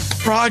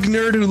 Frog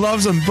nerd who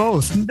loves them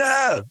both.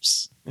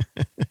 Nubs.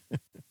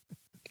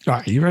 All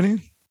right, you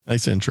ready?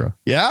 Nice intro.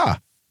 Yeah.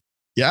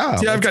 Yeah.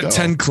 See, I've got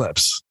 10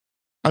 clips.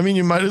 I mean,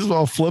 you might as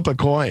well flip a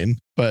coin,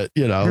 but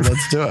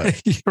let's do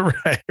it. You're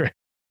right.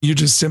 You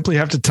just simply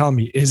have to tell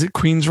me, is it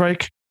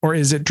Queensryche or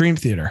is it Dream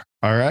Theater?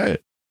 All right.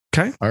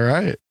 Okay. All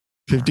right.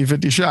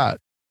 50-50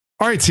 shot.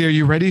 All right. So are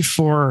you ready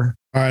for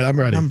All right, I'm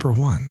ready. number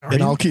one?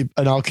 I'll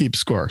keep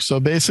score. So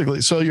basically,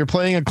 you're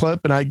playing a clip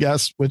and I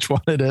guess which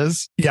one it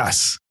is.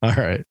 Yes. All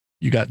right.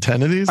 You got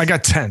 10 of these? I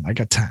got 10.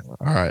 All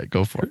right,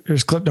 go for it.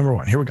 Here's clip number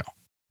one. Here we go.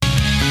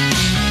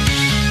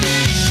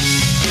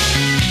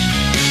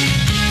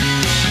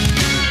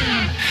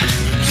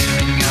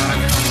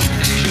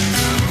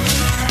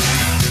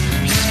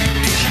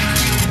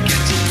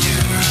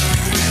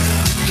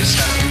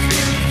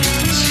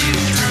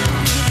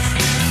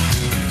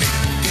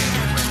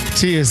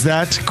 T, is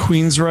that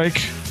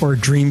Queensryche or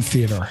Dream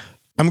Theater?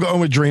 I'm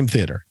going with Dream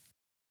Theater.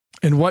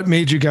 And what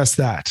made you guess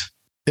that?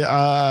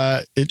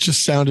 It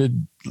just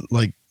sounded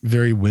like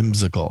very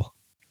whimsical.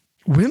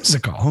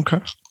 Whimsical.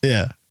 Okay.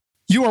 Yeah.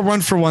 You are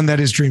one for one. That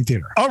is Dream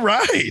Theater. All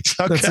right.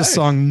 Okay. That's the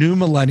song New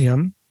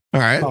Millennium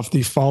All right. off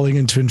the Falling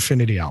into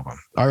Infinity album.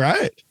 All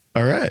right.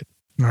 All right.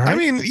 All right. I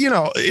mean,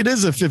 it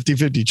is a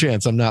 50-50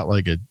 chance. I'm not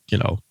like a,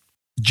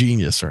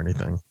 genius or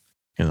anything,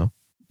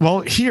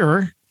 Well,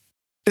 here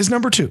is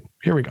number two.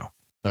 Here we go.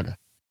 Okay.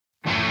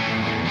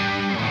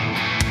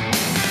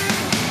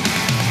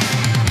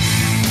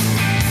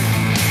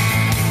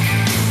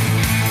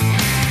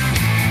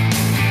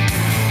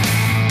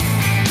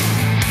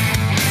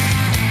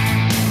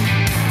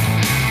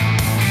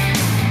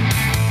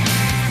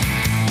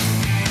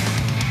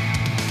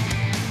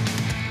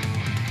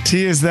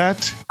 T, is that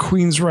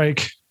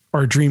Queensryche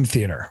or Dream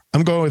Theater?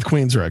 I'm going with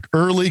Queensryche.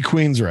 Early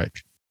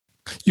Queensryche.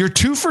 You're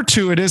 2 for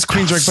 2. It is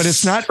Queensryche, but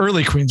it's not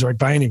early Queensryche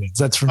by any means.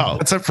 That's from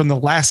the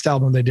last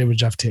album they did with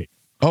Jeff Tate.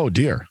 Oh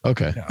dear.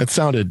 Okay. Yeah. It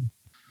sounded,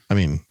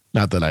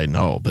 not that I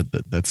know, but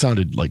that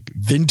sounded like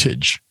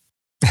vintage.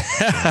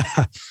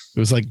 It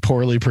was like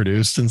poorly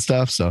produced and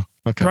stuff. So,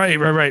 okay.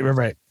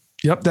 Right.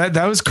 Yep.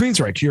 That was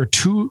Queensryche. You're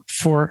 2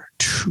 for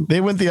 2.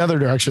 They went the other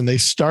direction. They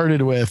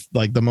started with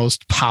like the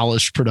most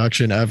polished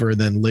production ever.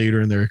 Then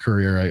later in their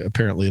career,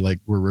 apparently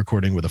were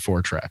recording with a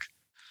 4-track.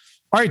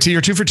 All right. T,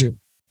 you're 2 for 2.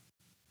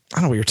 I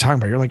don't know what you're talking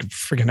about. You're like a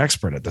freaking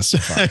expert at this so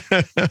far.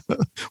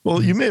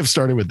 Well, you may have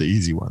started with the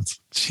easy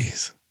ones.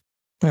 Jeez.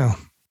 Well,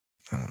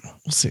 I don't know.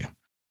 We'll see.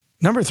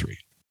 Number 3,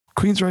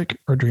 Queensryche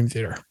or Dream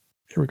Theater?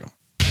 Here we go.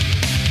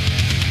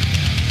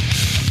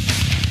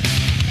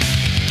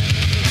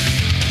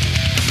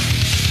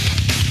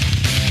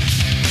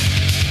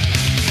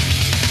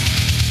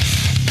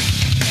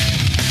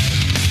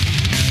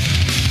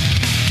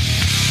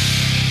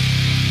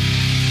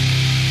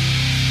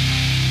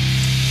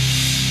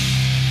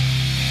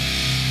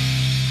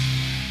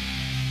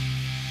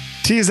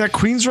 T, is that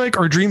Queensryche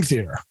or Dream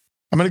Theater?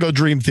 I'm going to go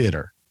Dream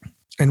Theater.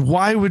 And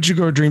why would you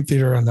go Dream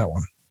Theater on that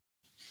one?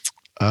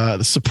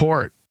 The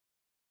support.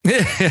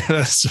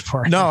 The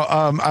support. No,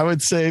 I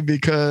would say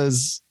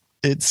because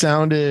it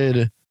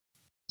sounded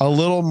a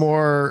little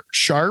more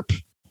sharp,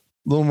 a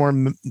little more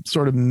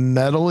sort of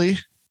metally.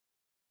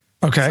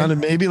 Okay. It sounded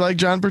maybe like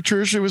John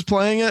Petrucci was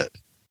playing it.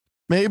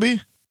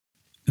 Maybe.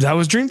 That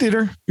was Dream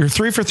Theater. You're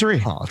 3 for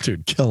 3. Oh,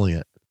 dude, killing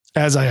it.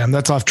 As I am.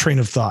 That's off Train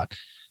of Thought.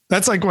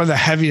 That's like one of the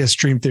heaviest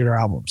Dream Theater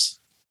albums.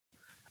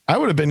 I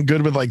would have been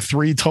good with like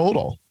 3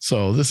 total.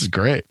 So this is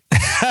great.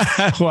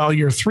 Well,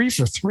 you're 3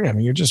 for 3. I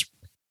mean, you're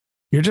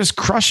just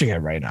crushing it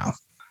right now.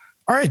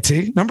 All right,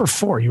 T, number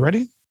 4. You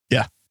ready?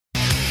 Yeah.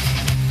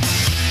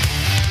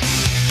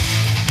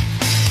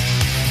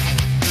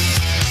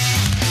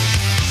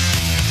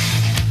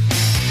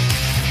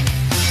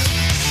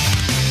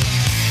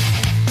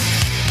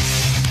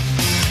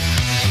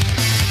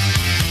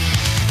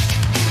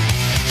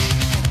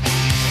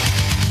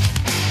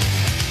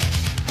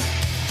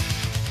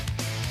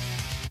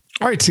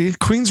 All right, T,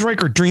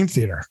 Queensryche or Dream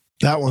Theater?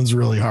 That one's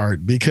really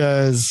hard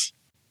because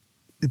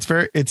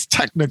it's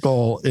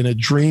technical in a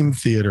Dream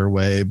Theater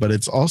way, but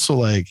it's also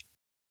like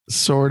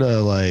sort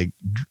of like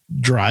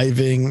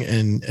driving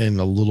and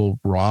a little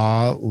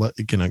raw,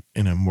 like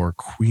in a more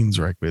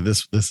Queensryche way.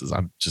 This is,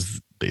 I'm just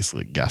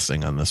basically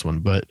guessing on this one,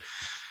 but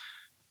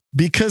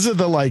because of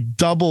the like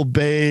double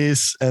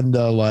bass and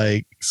the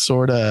like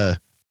sort of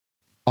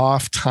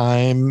off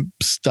time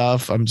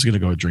stuff, I'm just gonna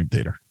go with Dream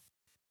Theater.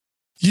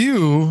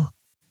 You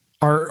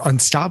are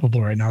unstoppable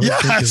right now.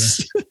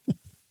 Yes.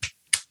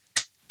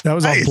 That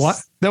was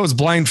nice. That was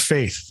blind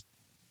faith.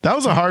 That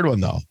was a hard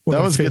one though. What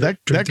That was good.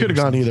 That Dream could have Theater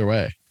gone song. either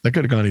way. That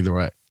could have gone either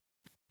way.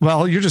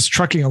 Well, you're just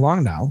trucking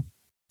along now.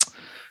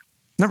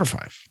 Number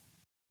 5.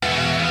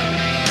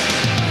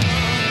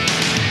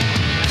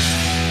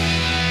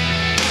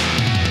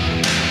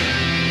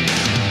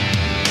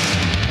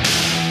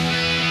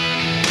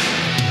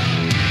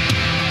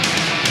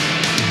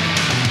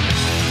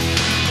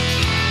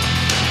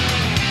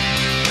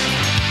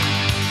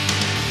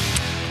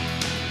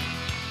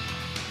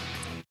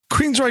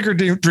 Queensryche or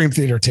Dream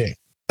Theater T?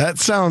 That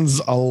sounds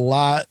a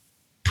lot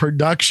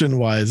production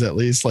wise, at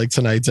least like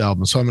tonight's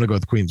album. So I'm going to go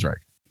with Queensryche.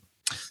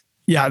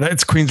 Yeah,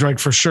 that's Queensryche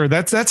for sure.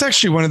 That's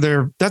actually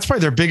that's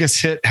probably their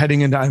biggest hit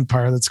heading into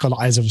Empire. That's called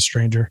Eyes of a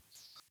Stranger.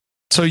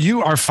 So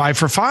you are 5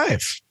 for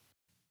 5.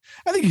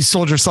 I think you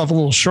sold yourself a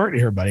little short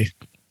here, buddy.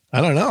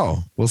 I don't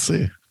know. We'll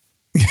see.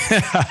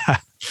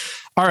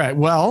 All right.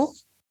 Well,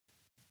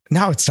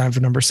 now it's time for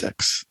number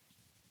 6.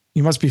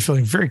 You must be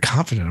feeling very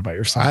confident about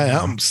yourself. I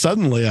am.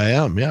 Suddenly I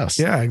am. Yes.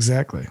 Yeah,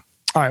 exactly.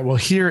 All right. Well,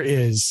 here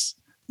is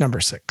number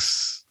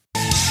 6.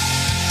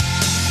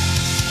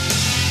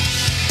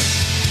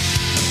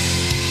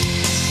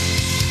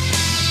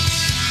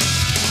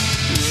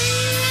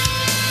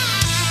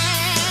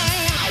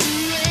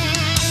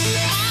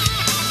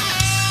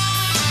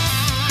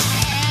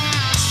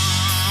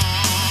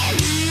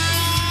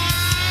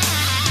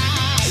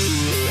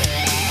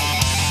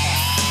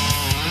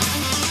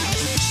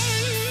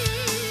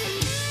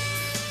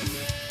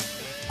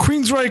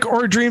 Queensryche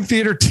or Dream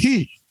Theater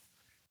T?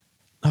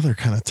 Another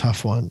kind of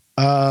tough one.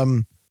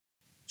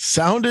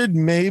 Sounded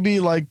maybe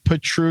like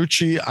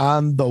Petrucci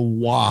on the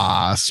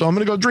wah. So I'm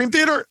going to go Dream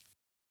Theater.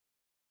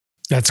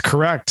 That's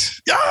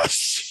correct.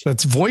 Yes.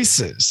 That's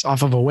Voices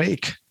off of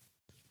Awake.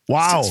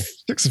 Wow.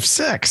 6 of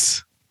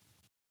 6.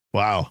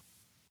 Wow.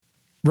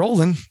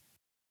 Rolling.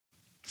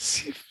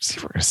 See if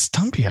we're going to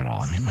stump you at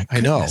all. I mean, my I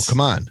know. goodness. Come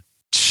on.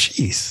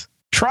 Jeez.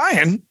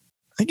 Trying.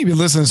 I think you've been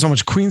listening to so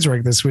much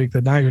Queensryche this week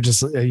that now you're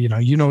just,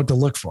 you know what to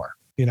look for.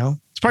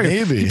 It's probably,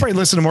 Maybe. you probably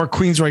listen to more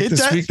Queensryche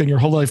this week than your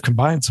whole life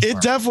combined. So it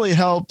far. definitely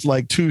helped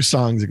like 2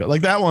 songs ago.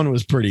 Like that one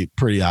was pretty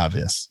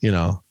obvious,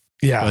 Yeah.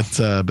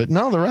 But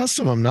no, the rest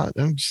of them not.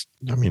 I'm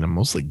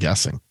mostly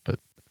guessing. But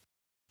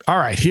all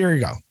right, here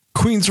you go.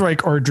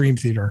 Queensryche or Dream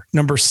Theater,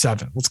 number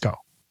 7. Let's go.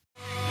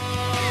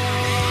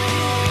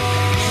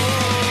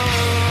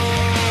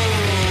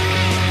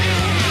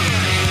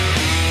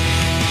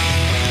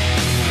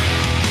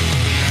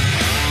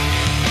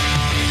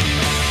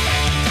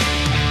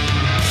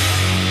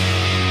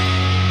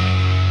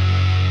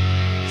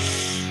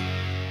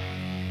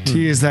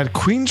 T, is that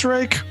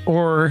Queensryche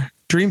or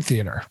Dream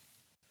Theater?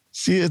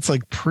 see, it's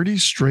like pretty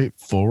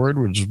straightforward,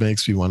 which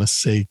makes me want to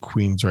say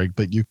Queensryche,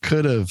 but you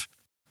could have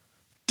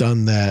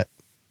done that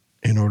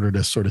in order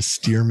to sort of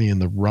steer me in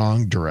the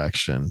wrong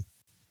direction.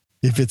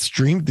 If it's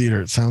Dream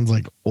Theater, it sounds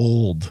like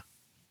old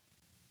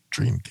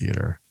Dream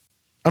Theater.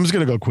 I'm just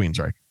going to go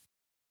Queensryche.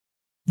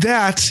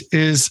 That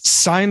is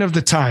Sign of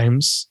the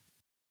Times,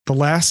 the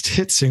last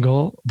hit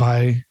single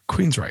by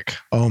Queensryche.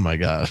 Oh my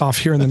God. Off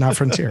Here in the Not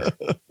Frontier.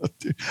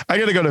 I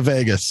got to go to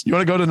Vegas. You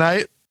want to go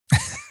tonight?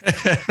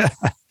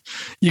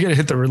 You got to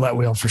hit the roulette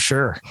wheel for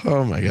sure.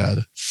 Oh my God.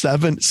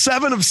 7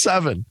 of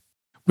 7.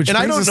 And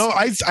I don't know.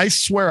 I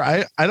swear,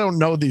 I don't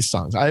know these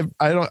songs. I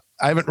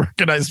haven't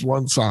recognized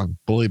one song.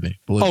 Believe me.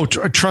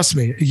 Trust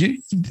me.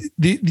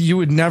 You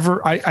would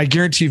never, I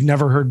guarantee you've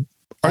never heard.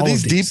 Are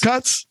these deep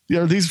cuts?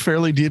 Are these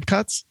fairly deep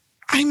cuts?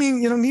 I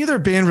mean, neither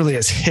band really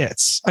has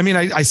hits. I mean,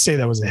 I say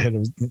that was a hit.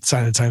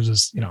 Sign of the Times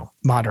was,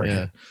 moderate.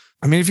 Yeah.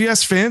 I mean, if you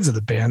ask fans of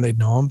the band, they'd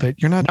know them,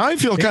 but you're not. Now I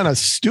feel kind of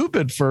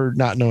stupid for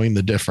not knowing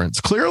the difference.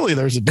 Clearly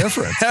there's a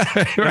difference.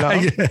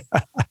 Right.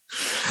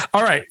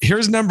 All right.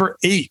 Here's number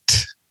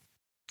 8.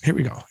 Here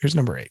we go. Here's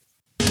number 8.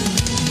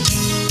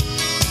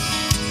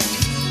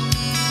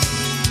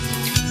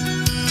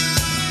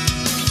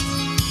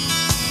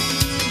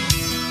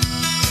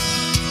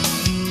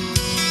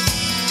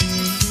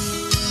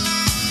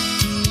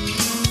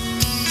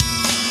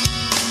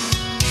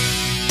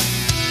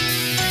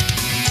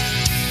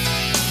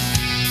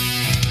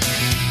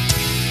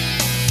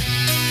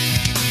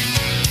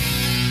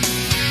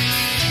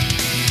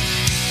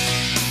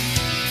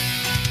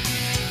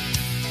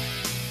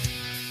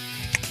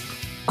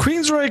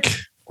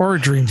 Queensryche or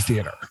Dream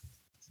Theater?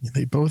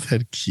 They both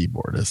had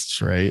keyboardists,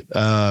 right?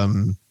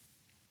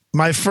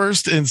 My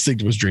first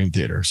instinct was Dream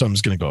Theater, so I'm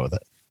just going to go with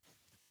it.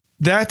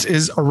 That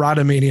is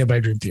Erotomania by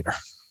Dream Theater.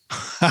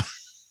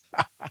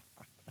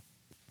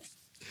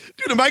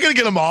 Dude, am I going to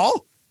get them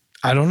all?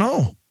 I don't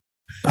know.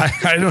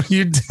 I don't.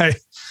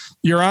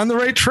 You're on the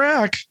right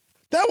track.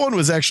 That one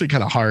was actually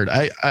kind of hard.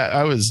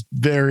 I was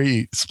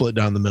very split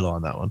down the middle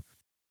on that one.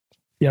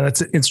 Yeah,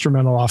 that's an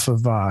instrumental off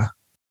of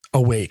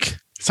Awake.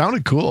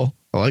 Sounded cool.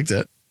 I liked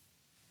it.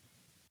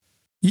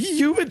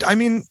 You would, I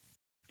mean,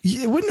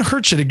 it wouldn't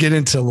hurt you to get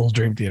into a little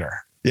Dream Theater.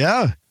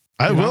 Yeah,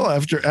 I will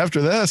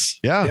after this.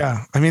 Yeah.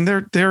 Yeah. I mean,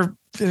 they're an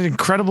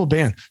incredible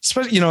band.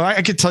 Especially,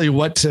 I could tell you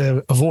what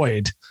to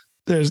avoid.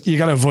 You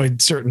got to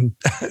avoid certain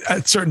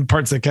parts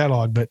of the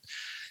catalog, but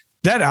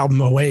that album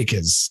Awake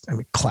is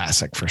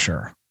classic for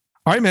sure.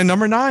 All right, man.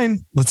 Number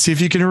 9. Let's see if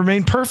you can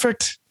remain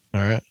perfect.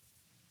 All right.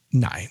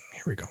 9.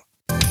 Here we go.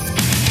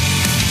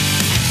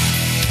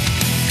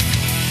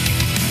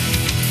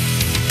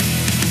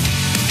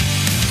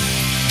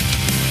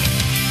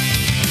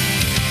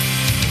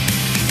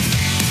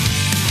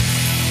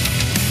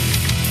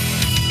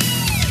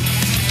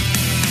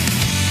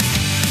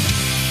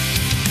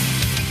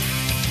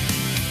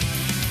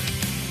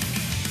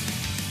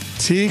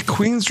 T,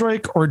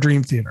 Queensryche or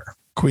Dream Theater?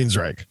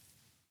 Queensryche.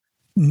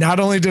 Not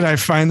only did I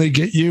finally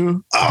get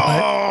you,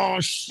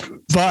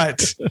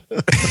 but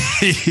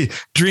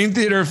Dream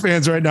Theater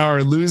fans right now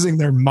are losing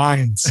their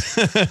minds.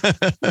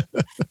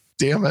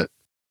 Damn it.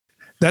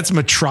 That's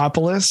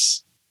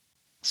Metropolis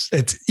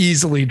it's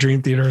easily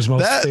Dream Theater's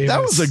most famous.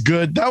 That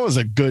was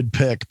a good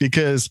pick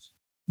because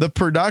the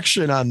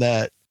production on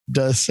that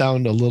does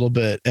sound a little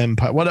bit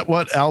Empire.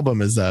 What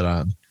album is that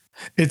on?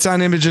 It's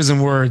on Images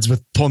and Words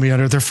with Pull Me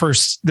Under.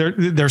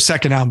 Their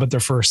second album, but their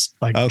first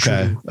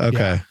Okay.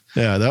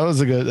 Yeah, that was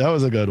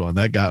a good one.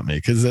 That got me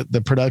because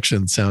the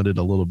production sounded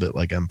a little bit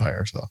like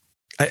Empire. So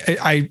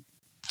I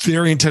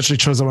very intentionally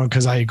chose that one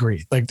because I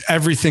agree. Like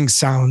everything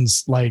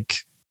sounds like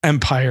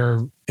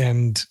Empire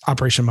and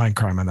Operation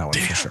Mindcrime on that one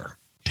for sure.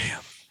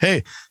 Damn.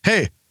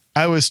 Hey,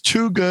 I was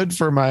too good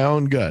for my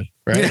own good,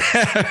 right?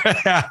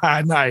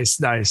 Nice.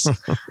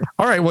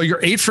 All right. Well,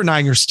 you're 8 for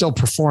 9. You're still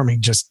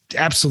performing just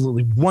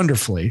absolutely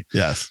wonderfully.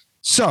 Yes.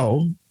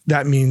 So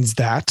that means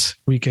that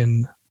we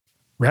can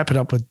wrap it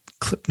up with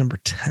clip number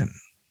 10,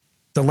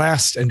 the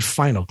last and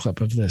final clip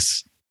of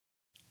this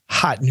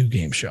hot new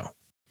game show.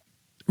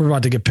 We're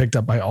about to get picked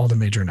up by all the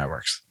major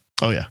networks.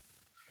 Oh, yeah.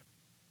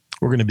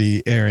 We're going to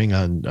be airing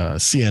on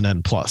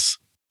CNN Plus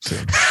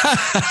soon.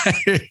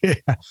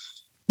 Yeah.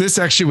 This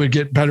actually would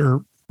get better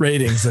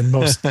ratings than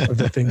most of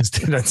the things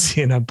did on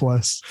CNN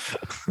Plus.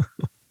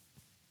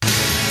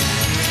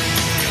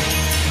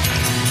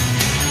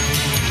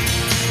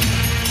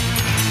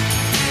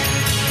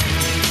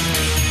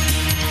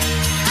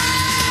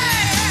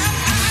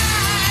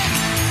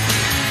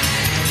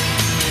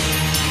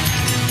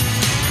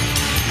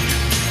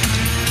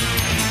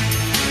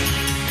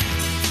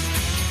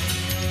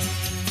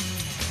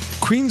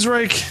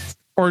 Queensryche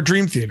or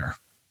Dream Theater?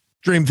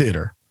 Dream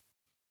Theater.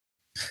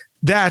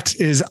 That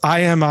is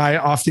IMI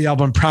off the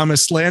album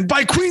Promised Land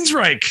by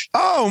Queensryche.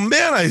 Oh,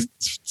 man, I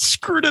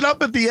screwed it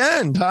up at the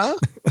end, huh?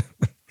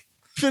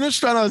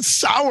 Finished on a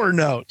sour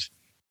note.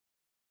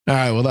 All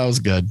right, well, that was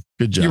good.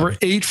 Good job. You were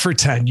 8 for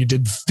 10. You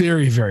did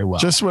very, very well.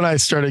 Just when I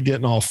started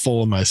getting all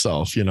full of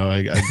myself, I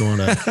go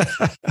on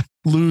a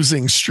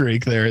losing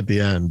streak there at the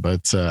end.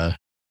 But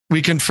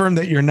we confirmed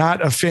that you're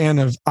not a fan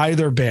of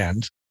either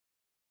band.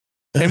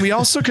 And we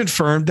also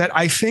confirmed that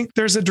I think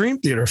there's a Dream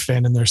Theater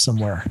fan in there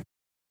somewhere.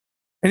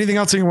 Anything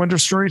else in your Wonder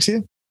Story to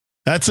you?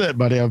 That's it,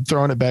 buddy. I'm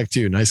throwing it back to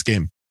you. Nice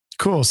game.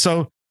 Cool.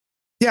 So,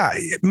 yeah,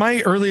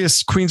 my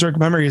earliest Queensryche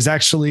memory is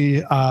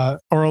actually our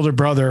older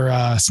brother,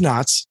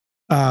 Snots.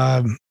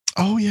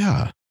 Oh,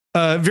 yeah.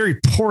 Very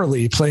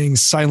poorly playing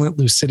Silent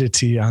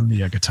Lucidity on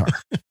the guitar.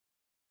 Do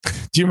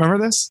you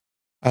remember this?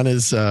 On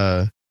his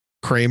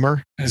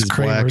Kramer. His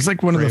Kramer. It was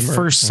like one of the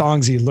first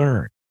songs he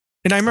learned.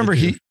 And I remember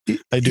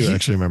I do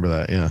actually remember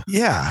that. Yeah.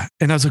 Yeah.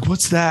 And I was like,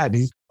 what's that?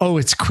 And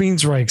it's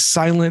Queensryche,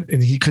 Silent.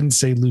 And he couldn't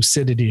say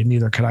Lucidity, and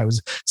neither could I. It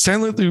was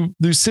Silent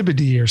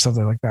Lucidity or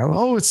something like that.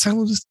 Oh, it's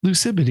Silent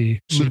Lucidity.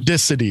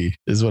 Ludicity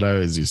is what I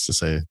always used to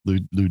say.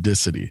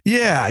 Ludicity.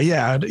 Yeah,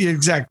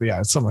 exactly.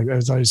 Yeah. It's something like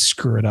that. I always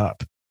screw it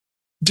up.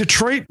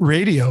 Detroit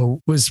radio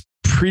was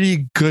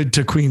pretty good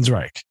to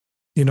Queensryche.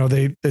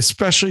 They,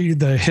 especially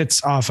the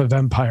hits off of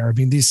Empire. I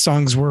mean, these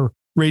songs were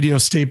radio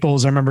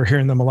staples. I remember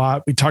hearing them a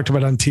lot. We talked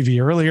about it on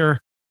TV earlier,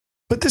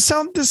 but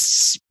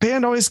this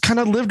band always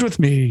kind of lived with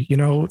me,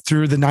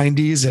 through the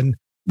 90s. And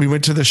we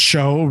went to the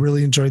show,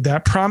 really enjoyed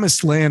that.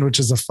 Promised Land, which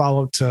is a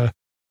follow to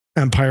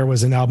Empire,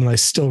 was an album I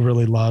still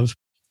really love.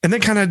 And then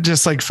kind of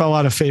just like fell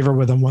out of favor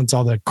with them once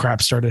all the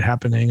crap started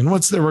happening. And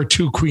once there were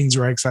 2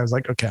 Queensryches, I was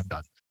like, okay, I'm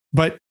done.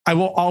 But I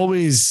will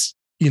always,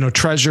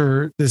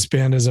 treasure this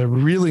band as a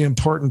really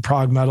important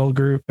prog metal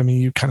group. I mean,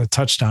 you kind of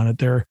touched on it.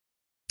 They're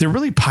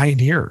really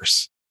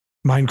pioneers.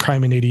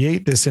 Mindcrime in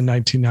 88, this in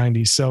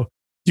 1990. So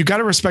you got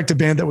to respect a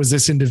band that was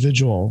this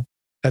individual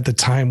at the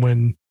time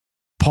when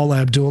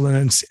Paula Abdul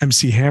and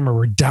MC Hammer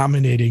were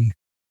dominating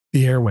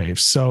the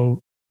airwaves.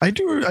 So I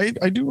do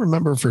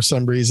remember for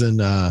some reason,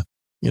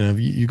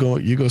 you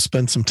go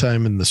spend some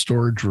time in the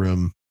storage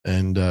room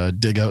and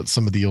dig out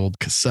some of the old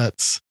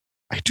cassettes.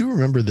 I do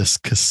remember this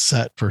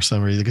cassette for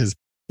some reason because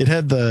it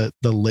had the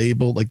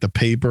label, like the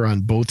paper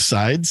on both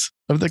sides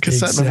of the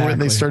cassette. Exactly. Remember when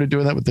they started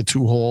doing that with the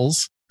 2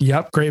 holes?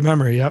 Yep. Great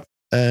memory. Yep.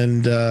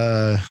 And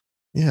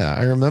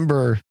I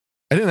remember,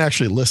 I didn't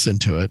actually listen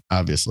to it,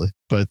 obviously,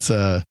 but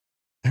I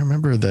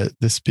remember that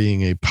this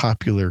being a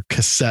popular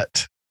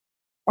cassette.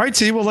 All right,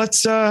 T. Well,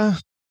 let's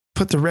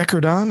put the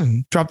record on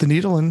and drop the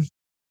needle, and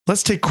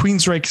let's take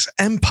Queensryche's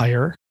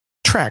Empire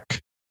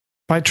track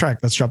by track.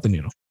 Let's drop the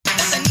needle. Put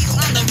the needle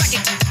on the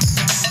record.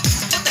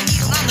 Put the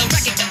needle on the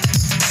record.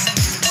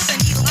 Put the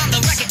needle on the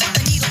record. Put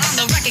the needle on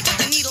the record. Put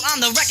the needle on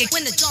the record.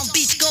 When the drum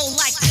beats go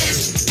like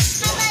this.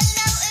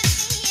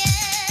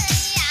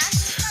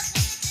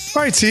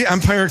 All right, see,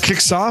 Empire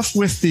kicks off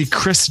with the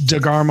Chris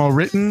DeGarmo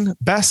written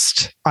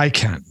Best I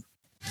Can.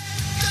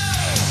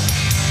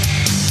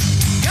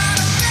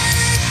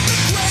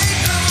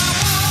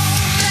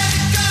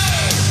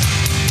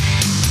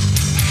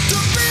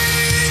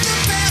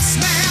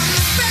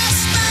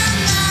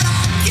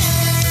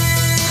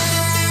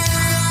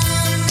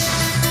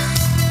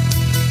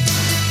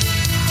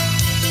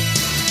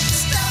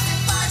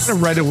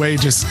 Right away,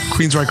 just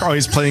Queensryche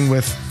always playing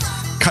with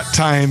cut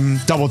time,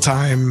 double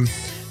time,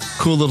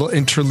 cool little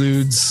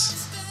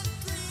interludes.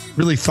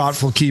 really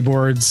thoughtful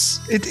keyboards.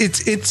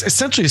 It's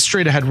essentially a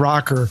straight ahead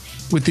rocker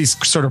with these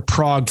sort of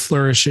prog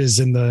flourishes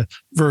in the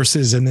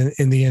verses and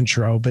in the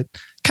intro, but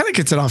kind of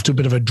gets it off to a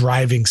bit of a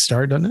driving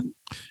start, doesn't it?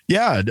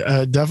 Yeah,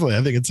 definitely.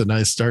 I think it's a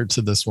nice start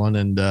to this one,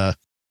 and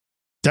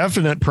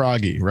definite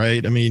proggy,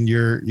 right? I mean,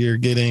 you're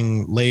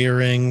getting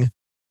layering,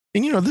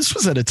 and this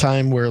was at a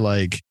time where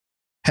like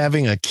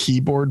having a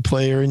keyboard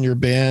player in your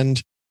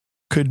band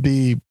could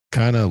be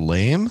kind of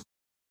lame,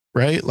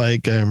 right?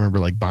 Like I remember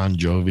like Bon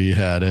Jovi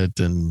had it,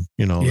 and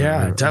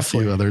definitely a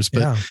few others,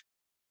 but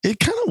it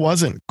kind of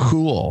wasn't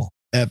cool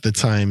at the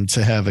time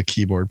to have a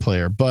keyboard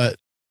player. But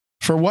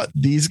for what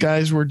these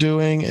guys were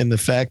doing and the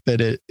fact that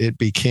it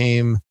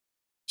became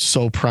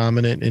so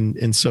prominent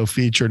and so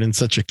featured in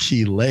such a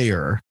key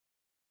layer,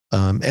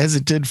 as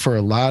it did for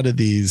a lot of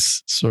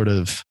these sort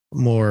of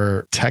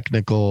more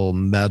technical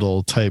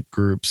metal type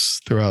groups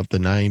throughout the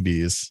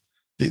 90s,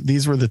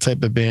 these were the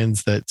type of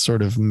bands that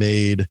sort of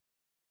made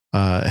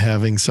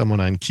having someone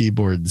on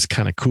keyboards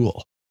kind of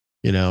cool,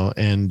 and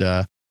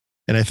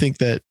I think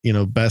that,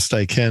 Best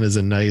I Can is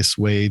a nice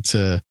way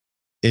to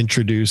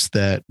introduce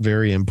that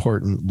very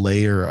important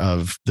layer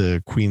of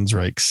the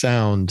Queensryche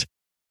sound,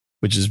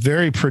 which is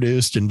very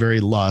produced and very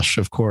lush,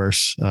 of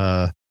course.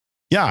 I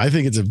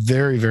think it's a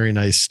very, very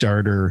nice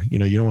starter. You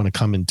don't want to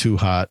come in too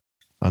hot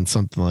on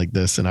something like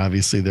this. And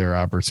obviously there are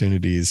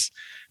opportunities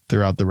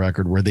throughout the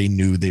record where they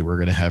knew they were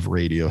going to have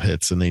radio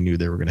hits and they knew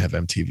they were going to have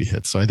MTV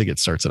hits. So I think it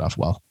starts it off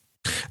well.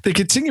 They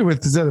continue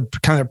with the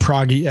kind of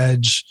proggy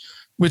edge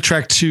with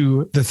track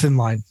 2, The Thin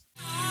Line.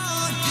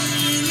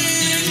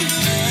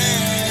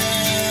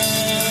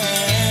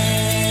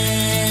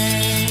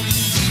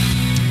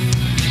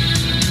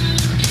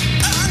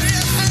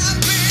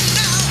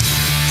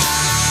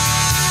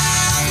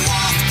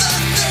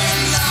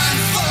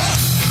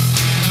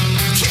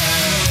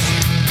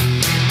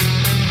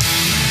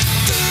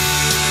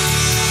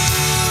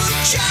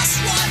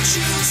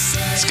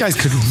 These guys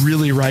could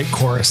really write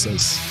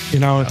choruses,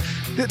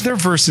 Their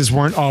verses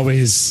weren't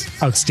always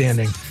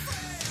outstanding,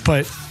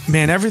 but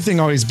man, everything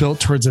always built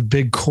towards a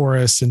big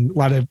chorus and a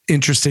lot of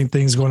interesting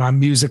things going on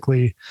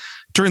musically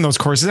during those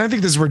choruses. And I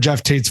think this is where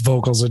Jeff Tate's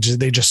vocals,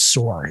 they just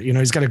soar.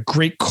 He's got a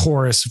great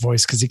chorus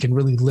voice because he can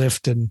really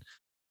lift and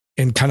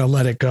kind of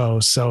let it go.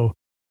 So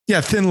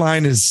yeah, Thin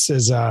Line is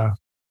I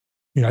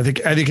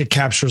think it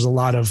captures a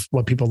lot of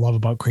what people love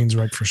about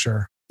Queensryche for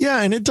sure.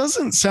 Yeah, and it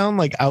doesn't sound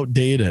like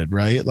outdated,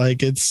 right? Like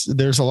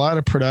there's a lot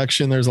of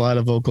production, there's a lot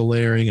of vocal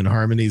layering and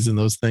harmonies and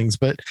those things,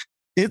 but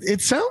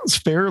it sounds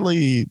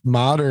fairly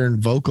modern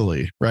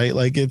vocally, right?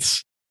 Like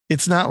it's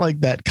not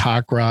like that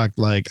cock rock,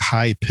 like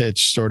high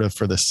pitch sort of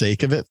for the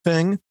sake of it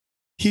thing.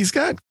 He's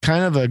got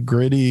kind of a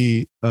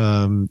gritty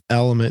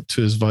element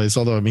to his voice,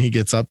 although he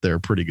gets up there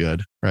pretty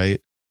good, right?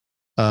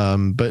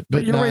 But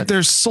you're right,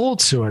 there's soul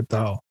to it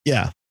though.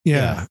 Yeah,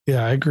 I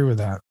agree with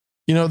that.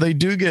 They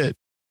do get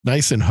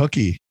nice and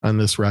hooky on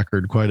this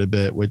record quite a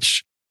bit,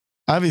 which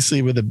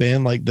obviously with a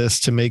band like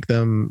this, to make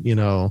them,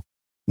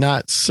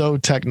 not so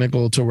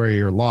technical to where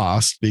you're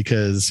lost,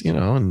 because,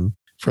 and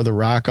for the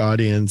rock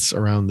audience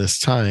around this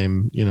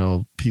time,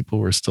 people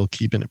were still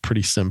keeping it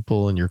pretty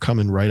simple, and you're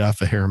coming right off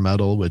of hair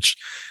metal, which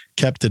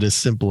kept it as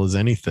simple as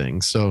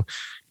anything. So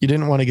you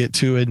didn't want to get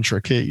too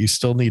intricate. You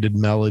still needed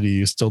melody.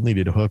 You still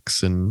needed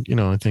hooks. And,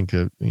 I think,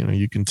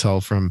 you can tell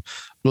from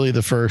really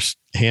the first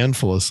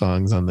handful of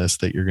songs on this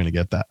that you're going to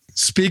get that.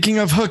 Speaking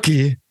of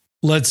hooky,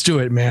 let's do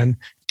it, man.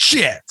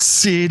 Jet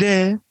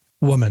City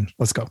Woman.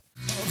 Let's go.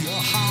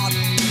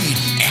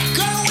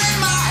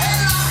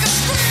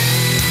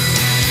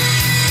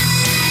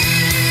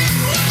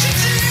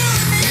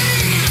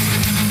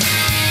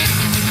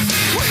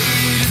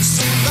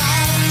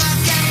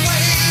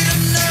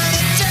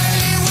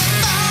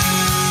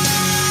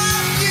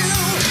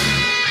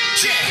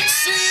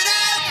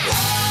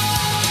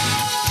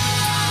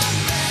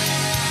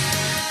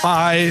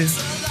 I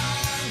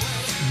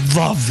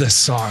love this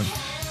song,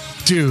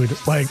 dude.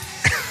 Like,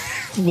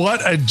 what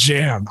a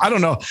jam. I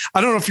don't know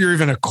if you're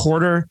even a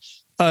quarter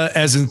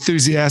as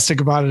enthusiastic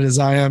about it as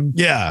I am.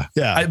 Yeah.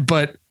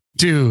 But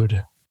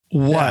dude,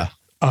 what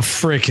a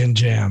freaking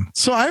jam.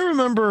 So I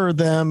remember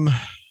them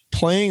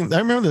playing. I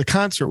remember the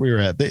concert we were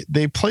at.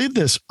 They played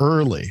this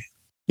early,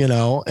 and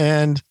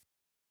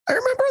I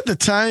remember at the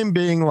time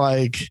being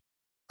like,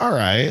 all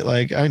right,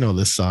 like I know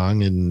this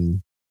song,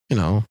 and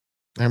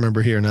I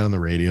remember hearing it on the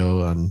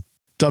radio on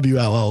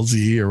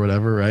WLLZ or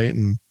whatever, right?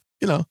 And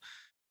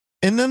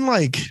and then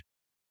like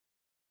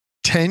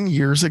 10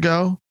 years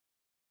ago,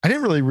 I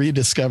didn't really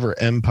rediscover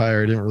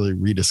Empire. I didn't really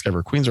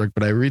rediscover Queensryche,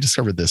 but I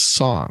rediscovered this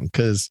song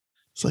because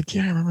it's like,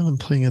 I remember them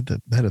playing at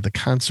the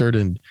concert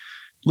and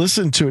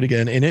listened to it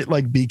again. And it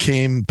like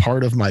became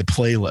part of my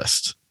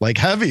playlist, like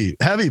heavy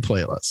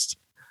playlist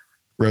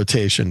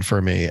rotation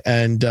for me.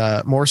 And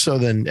more so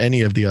than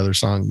any of the other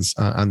songs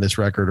on this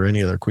record or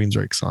any other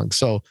Queensryche song.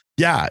 So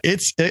yeah,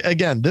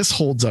 this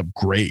holds up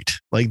great.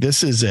 Like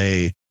this is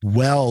a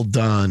well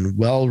done,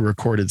 well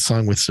recorded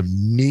song with some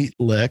neat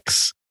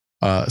licks,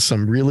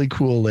 some really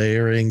cool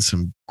layering,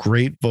 some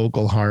great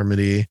vocal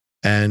harmony.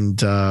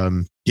 And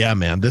yeah,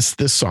 man, this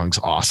song's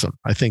awesome.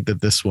 I think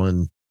that this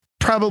one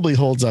probably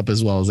holds up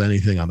as well as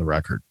anything on the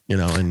record, you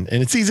know, and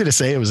it's easy to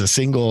say it was a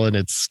single and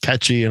it's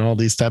catchy and all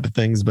these type of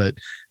things, but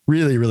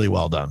really, really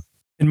well done.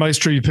 In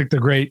Maestro, you picked a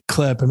great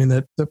clip. I mean,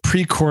 the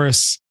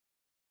pre-chorus,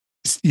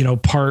 you know,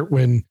 part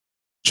when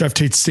Jeff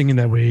Tate's singing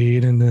that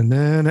wait and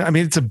then I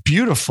mean, it's a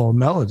beautiful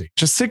melody.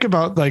 Just think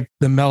about like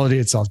the melody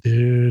itself, the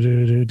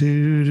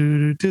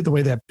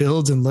way that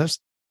builds and lifts.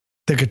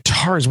 The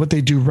guitars, what they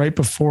do right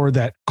before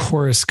that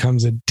chorus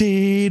comes in,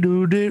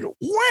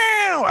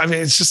 wow. I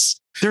memean, it's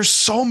just, there's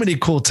so many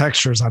cool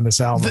textures on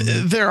this album.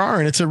 There are,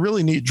 and it's a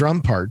really neat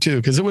drum part too,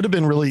 because it would have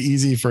been really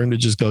easy for him to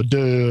just go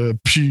duh,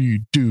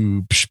 psh,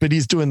 do, psh, but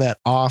he's doing that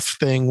off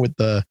thing with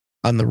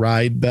on the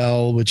ride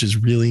bell, which is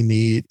really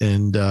neat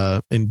and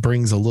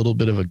brings a little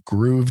bit of a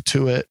groove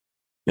to it.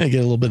 You know, get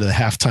a little bit of the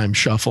halftime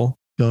shuffle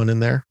going in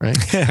there, right?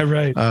 Yeah,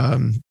 right.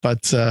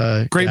 But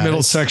great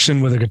middle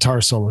section with a guitar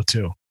solo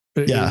too.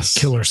 Yes.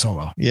 Killer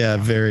solo. Yeah,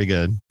 very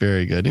good.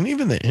 Very good. And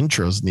even the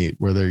intro's neat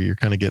where you're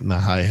kind of getting the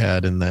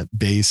hi-hat and that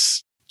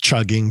bass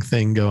chugging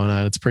thing going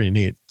on. It's pretty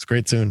neat. It's a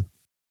great tune.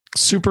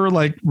 Super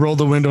like roll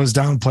the windows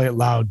down, play it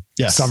loud.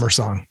 Yes. Summer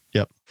song.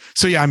 Yep.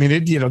 So yeah, I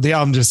mean, the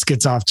album just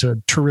gets off to a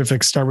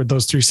terrific start with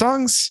those 3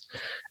 songs.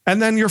 And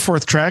then your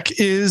 4th track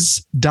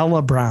is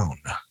Della Brown.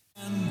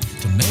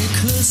 To make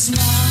her smile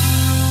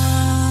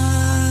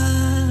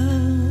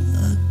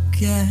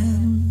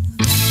again.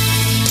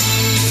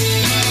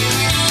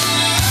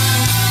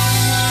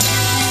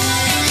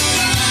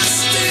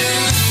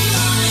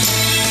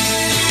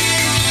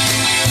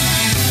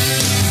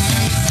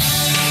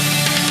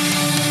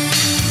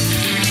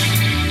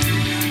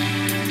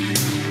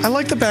 I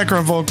like the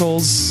background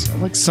vocals. I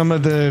like some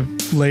of the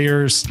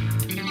layers.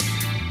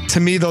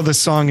 To me, though, the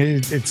song,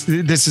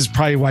 this is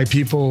probably why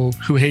people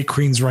who hate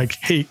Queensryche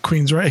hate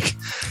Queensryche,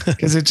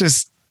 because it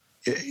just,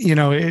 you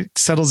know, it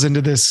settles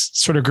into this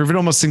sort of groove. It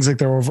almost seems like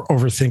they're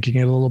overthinking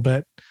it a little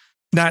bit.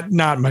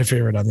 Not my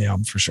favorite on the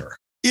album for sure.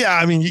 Yeah,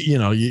 I mean, you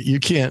know, you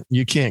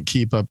can't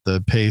keep up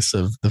the pace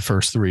of the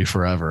first 3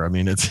 forever. I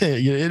mean,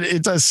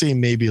 it does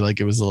seem maybe like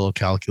it was a little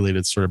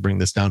calculated to sort of bring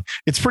this down.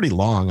 It's pretty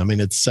long. I mean,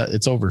 it's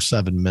over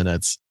 7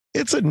 minutes.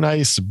 It's a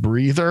nice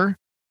breather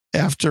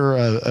after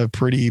a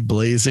pretty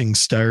blazing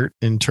start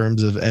in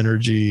terms of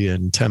energy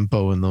and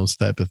tempo and those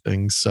type of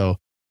things. So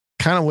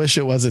kind of wish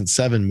it wasn't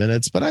 7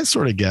 minutes, but I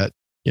sort of get,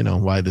 you know,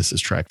 why this is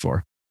track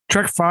 4.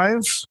 Track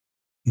 5,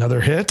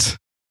 another hit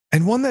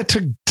and one that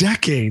took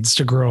decades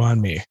to grow on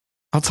me.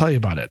 I'll tell you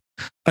about it.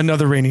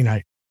 Another Rainy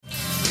Night.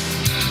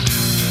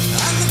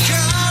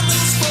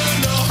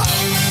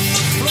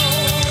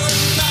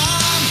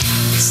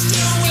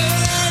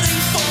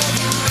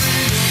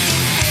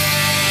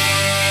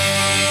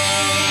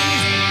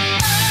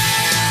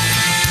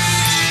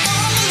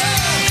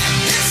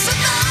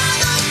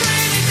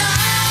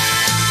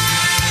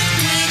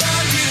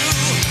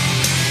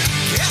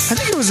 I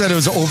think it was that it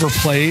was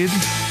overplayed,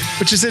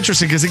 which is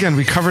interesting because, again,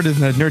 we covered it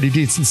in the Nerdy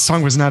Deets. The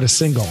song was not a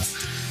single.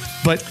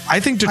 But I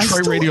think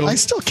Detroit radio. I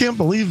still can't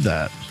believe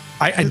that.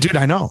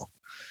 I know.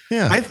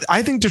 Yeah.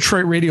 I think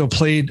Detroit radio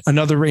played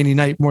Another Rainy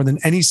Night more than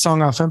any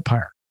song off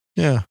Empire.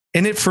 Yeah.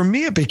 And for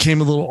me, it became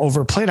a little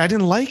overplayed. I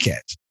didn't like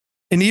it.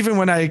 And even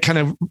when I kind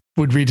of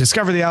would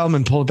rediscover the album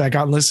and pull it back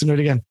out and listen to it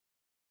again,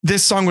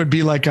 this song would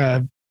be like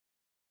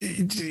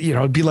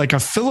it'd be like a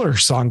filler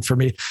song for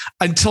me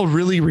until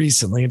really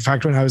recently. In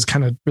fact, when I was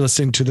kind of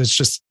listening to this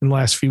just in the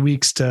last few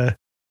weeks to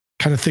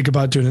kind of think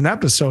about doing an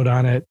episode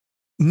on it,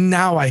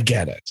 now I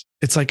get it.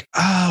 It's like,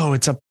 oh,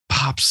 it's a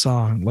pop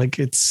song. Like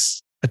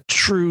it's a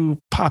true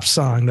pop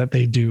song that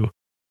they do.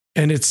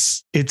 And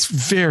it's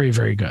very,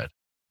 very good.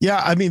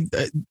 Yeah. I mean,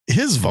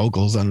 his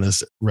vocals on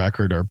this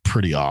record are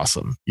pretty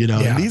awesome. You know,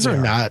 Yeah, and these are they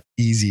are. not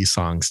easy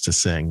songs to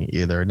sing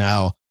either.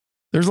 Now,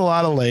 there's a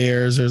lot of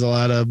layers. There's a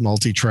lot of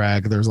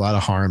multi-track. There's a lot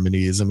of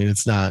harmonies. I mean,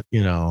 it's not,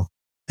 you know,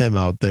 him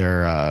out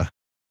there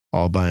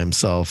all by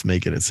himself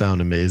making it sound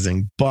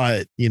amazing.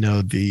 But, you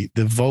know, the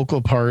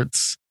vocal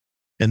parts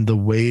and the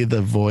way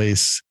the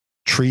voice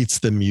treats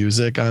the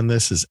music on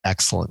this is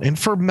excellent. And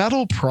for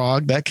metal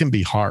prog, that can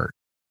be hard.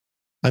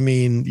 I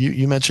mean,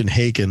 you mentioned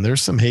Haken.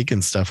 There's some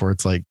Haken stuff where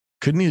it's like,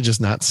 couldn't you just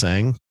not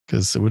sing?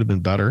 Because it would have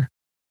been better.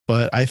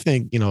 But I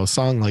think, you know, a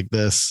song like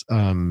this,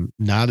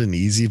 not an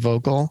easy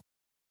vocal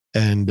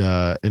and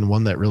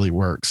one that really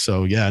works.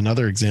 So yeah,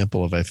 another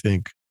example of, I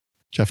think,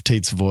 Jeff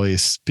Tate's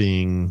voice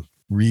being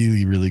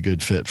really, really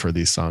good fit for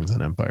these songs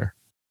on Empire.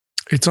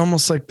 It's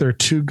almost like they're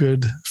too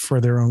good for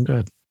their own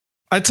good.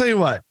 I tell you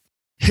what,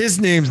 his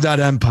name's not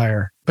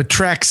Empire, but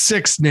track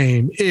 6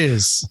 name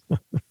is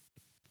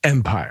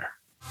Empire.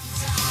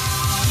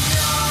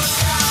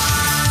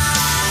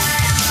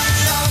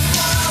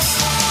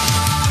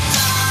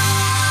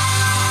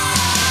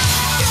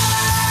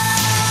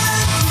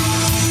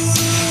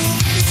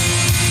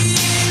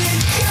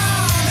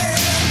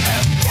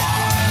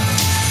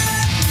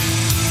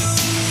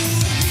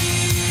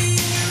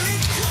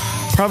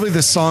 Probably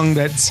the song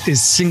that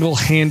is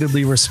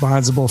single-handedly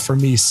responsible for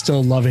me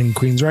still loving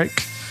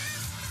Queensryche.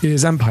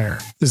 is Empire.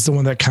 This is the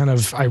one that kind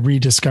of I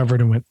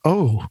rediscovered and went,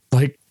 oh,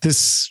 like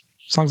this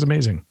song's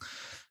amazing.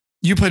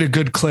 You played a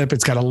good clip.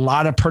 It's got a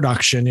lot of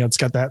production. It's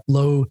got that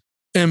low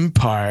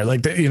Empire,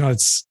 like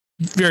it's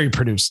very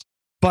produced.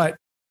 But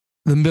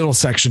the middle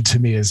section to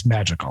me is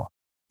magical.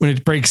 When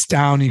it breaks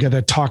down, you got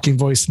that talking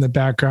voice in the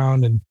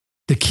background and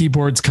the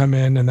keyboards come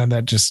in and then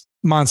that just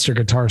monster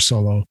guitar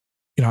solo.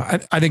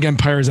 I think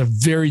Empire is a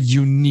very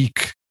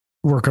unique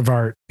work of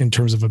art in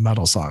terms of a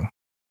metal song.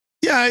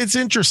 Yeah, it's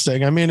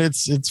interesting. I mean,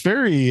 it's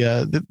very,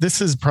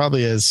 this is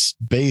probably as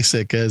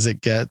basic as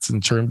it gets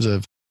in terms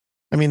of,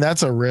 I mean,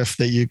 that's a riff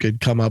that you could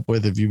come up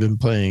with if you've been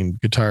playing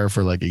guitar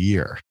for like a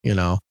year,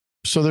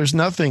 So there's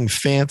nothing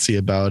fancy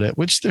about it,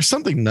 which there's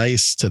something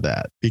nice to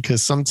that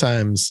because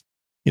sometimes,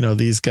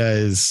 these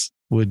guys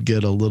would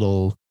get a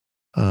little,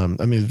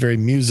 very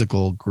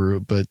musical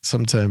group, but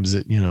sometimes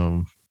it,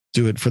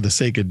 do it for the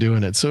sake of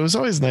doing it. So it was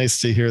always nice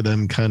to hear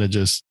them kind of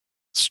just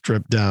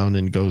strip down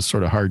and go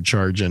sort of hard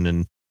charging.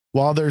 And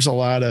while there's a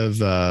lot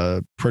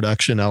of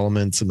production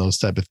elements and those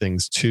type of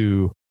things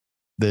to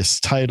this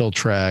title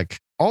track,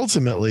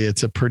 ultimately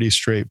it's a pretty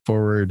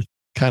straightforward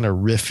kind of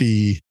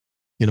riffy,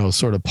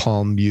 sort of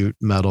palm mute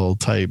metal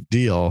type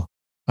deal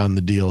on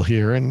the deal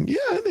here. And yeah,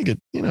 I think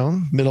it,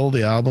 middle of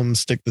the album,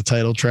 stick the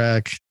title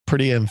track,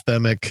 pretty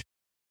anthemic,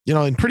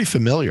 and pretty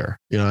familiar.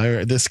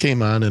 This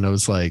came on and I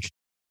was like,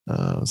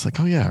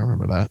 oh yeah, I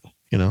remember that,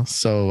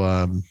 So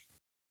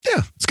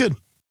yeah, it's good.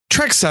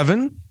 Track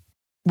 7,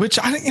 which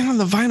I think on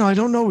the vinyl, I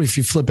don't know if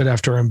you flip it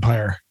after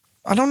Empire.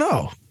 I don't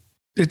know.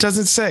 It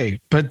doesn't say,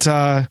 but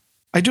I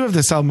do have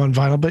this album on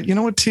vinyl, but you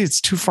know what, T?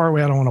 It's too far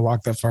away. I don't want to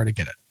walk that far to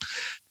get it.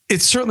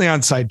 It's certainly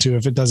on side 2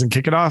 if it doesn't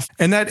kick it off.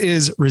 And that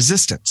is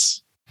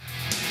Resistance.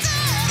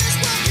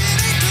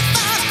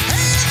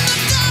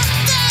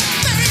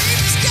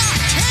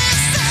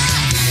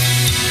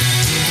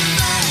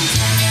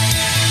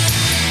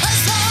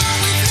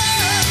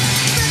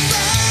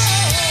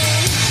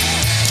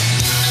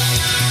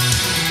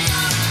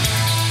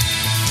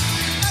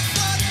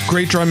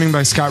 Great drumming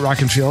by Scott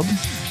Rockenfield.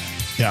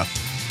 Yeah.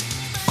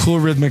 Cool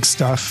rhythmic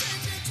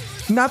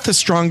stuff. Not the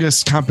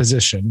strongest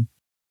composition,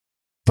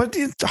 but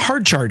it's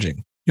hard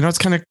charging. It's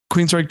kind of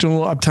Queensryche doing a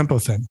little up-tempo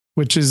thing,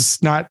 which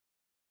is not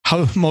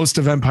how most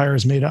of Empire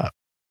is made up.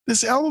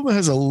 This album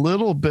has a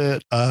little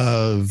bit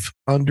of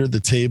under the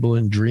table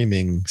and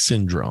dreaming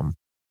syndrome.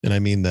 And I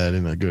mean that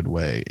in a good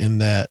way, in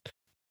that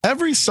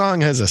every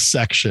song has a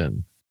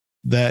section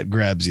that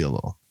grabs you a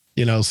little,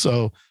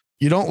 so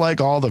you don't like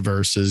all the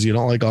verses. You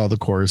don't like all the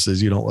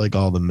choruses. You don't like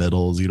all the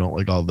middles. You don't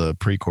like all the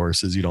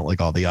pre-choruses. You don't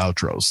like all the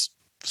outros,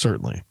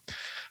 certainly.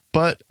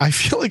 But I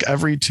feel like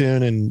every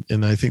tune,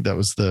 and I think that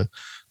was the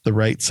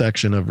right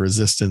section of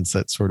Resistance,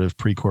 that sort of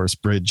pre-chorus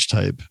bridge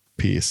type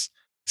piece,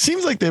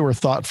 seems like they were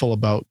thoughtful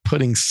about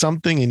putting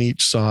something in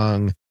each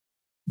song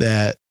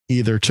that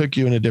either took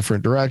you in a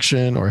different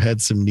direction or had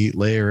some neat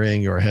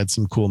layering or had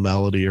some cool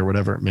melody or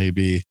whatever it may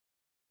be.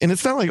 And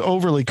it's not like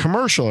overly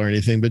commercial or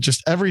anything, but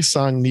just every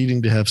song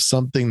needing to have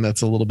something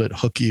that's a little bit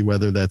hooky,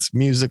 whether that's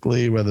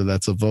musically, whether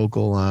that's a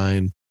vocal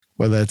line,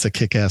 whether that's a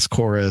kick-ass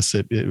chorus.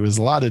 It was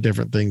a lot of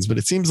different things, but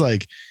it seems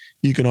like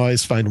you can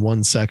always find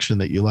one section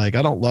that you like.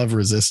 I don't love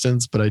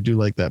Resistance, but I do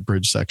like that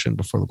bridge section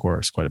before the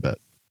chorus quite a bit.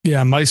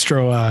 Yeah,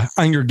 Maestro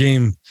on your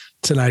game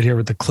tonight here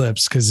with the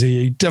clips, because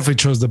he definitely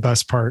chose the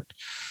best part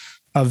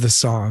of the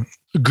song.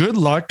 Good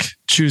luck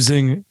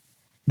choosing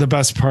the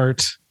best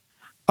part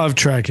of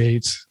track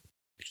 8.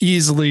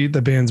 Easily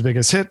the band's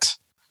biggest hit.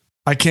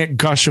 I can't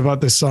gush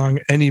about this song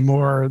any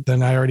more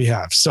than I already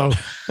have. So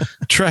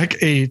track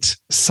 8,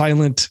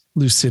 Silent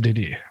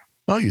Lucidity.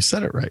 Oh, you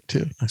said it right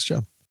too. Nice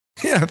job.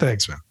 Yeah,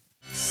 thanks, man.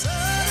 Suddenly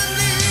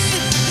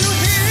you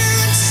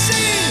hear and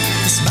see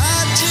this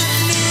magic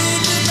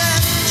new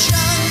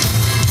dimension.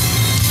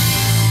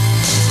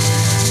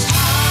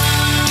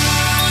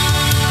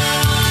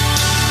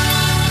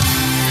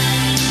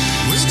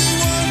 We'll be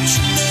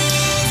watching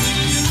over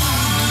you.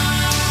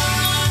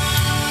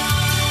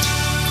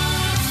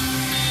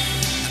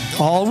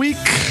 All week,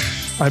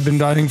 I've been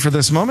dying for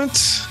this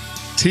moment.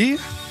 T,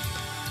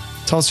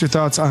 tell us your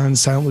thoughts on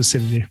Silent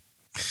Lucidity.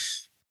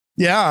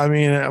 Yeah, I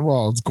mean,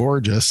 well, it's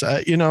gorgeous.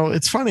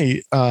 It's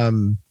funny.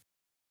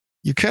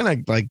 You kind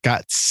of like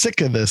got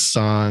sick of this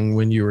song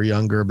when you were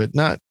younger, but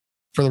not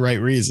for the right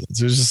reasons.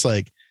 It was just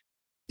like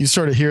you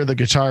sort of hear the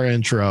guitar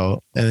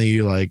intro and then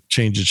you like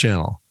change the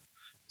channel,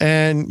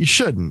 and you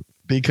shouldn't,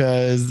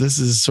 because this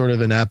is sort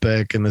of an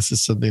epic and this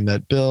is something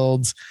that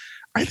builds.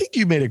 I think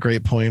you made a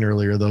great point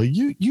earlier, though.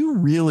 You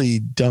really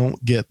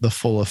don't get the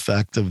full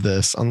effect of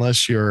this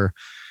unless you're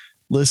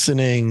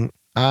listening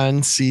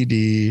on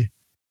CD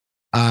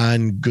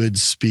on good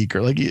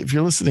speaker. Like if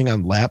you're listening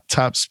on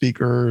laptop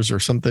speakers or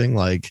something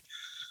like,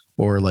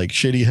 or like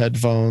shitty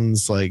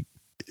headphones, like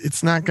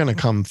it's not going to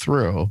come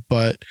through.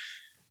 But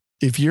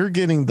if you're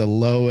getting the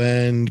low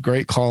end,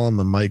 great call on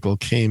the Michael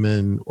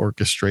Kamen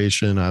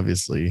orchestration.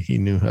 Obviously he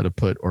knew how to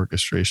put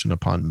orchestration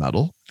upon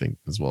metal, I think,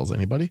 as well as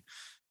anybody.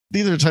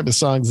 These are the type of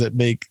songs that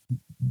make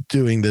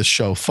doing this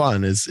show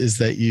fun, is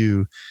that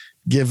you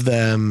give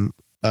them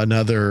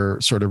another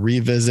sort of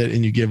revisit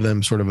and you give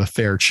them sort of a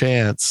fair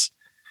chance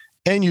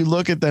and you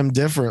look at them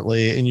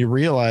differently and you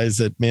realize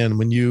that, man,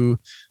 when you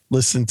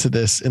listen to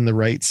this in the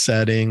right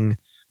setting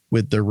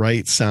with the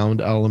right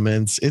sound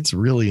elements, it's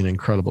really an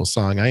incredible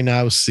song. I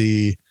now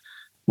see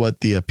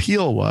what the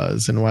appeal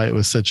was and why it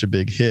was such a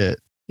big hit.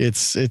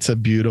 It's a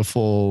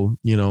beautiful,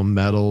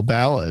 metal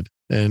ballad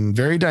and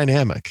very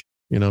dynamic,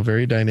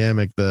 very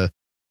dynamic. The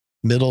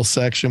middle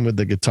section with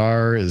the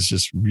guitar is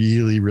just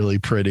really, really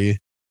pretty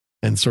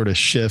and sort of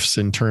shifts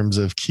in terms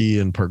of key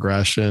and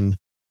progression.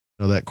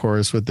 That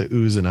chorus with the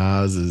oohs and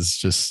ahs is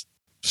just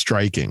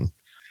striking.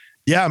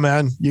 Yeah,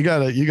 man, you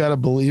got a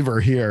believer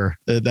here.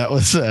 It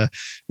was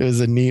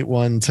a neat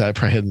one. I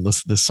probably hadn't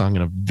listened to this song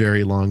in a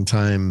very long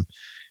time.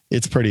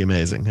 It's pretty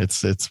amazing.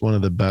 It's one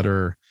of the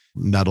better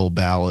metal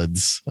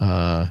ballads,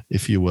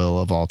 if you will,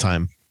 of all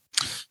time.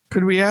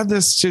 Could we add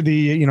this to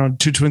the,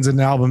 Two Twins in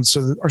the album?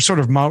 So our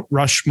sort of Mount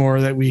Rushmore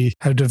that we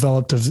have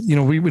developed of,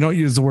 we don't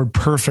use the word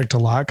perfect a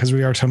lot because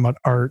we are talking about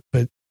art,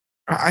 but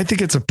I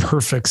think it's a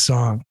perfect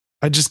song.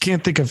 I just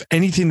can't think of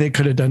anything they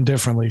could have done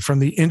differently, from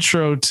the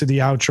intro to the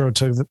outro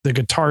to the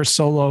guitar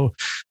solo.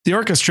 The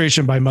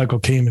orchestration by Michael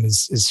Kamen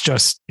is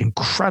just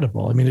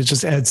incredible. I mean, it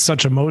just adds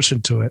such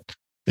emotion to it.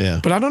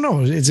 Yeah. But I don't know.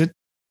 Is it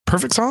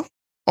perfect song?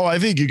 Oh, I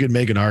think you could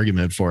make an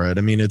argument for it.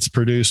 I mean, it's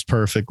produced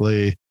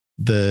perfectly.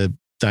 The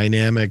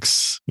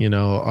dynamics,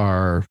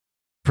 are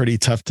pretty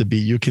tough to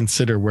beat. You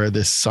consider where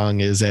this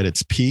song is at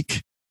its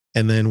peak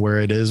and then where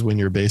it is when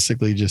you're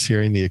basically just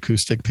hearing the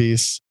acoustic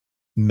piece.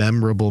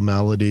 Memorable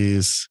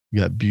melodies,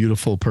 you got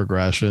beautiful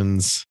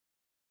progressions.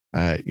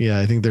 I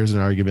think there's an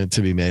argument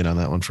to be made on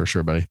that one for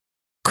sure, buddy.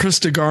 Chris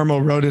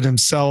DeGarmo wrote it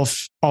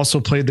himself,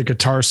 also played the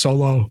guitar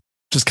solo.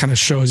 Just kind of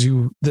shows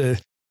you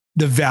the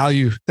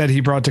value that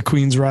he brought to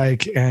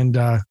Queensryche and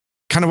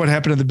kind of what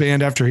happened to the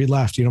band after he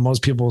left.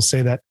 Most people will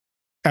say that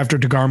after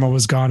DeGarmo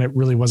was gone, it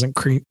really wasn't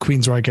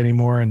Queensryche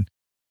anymore. And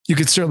you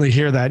could certainly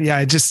hear that.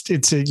 Yeah, it's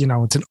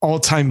an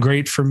all-time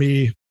great for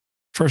me.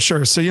 For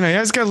sure. So, you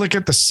guys got to look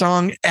at the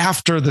song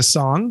after the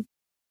song.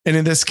 And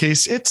in this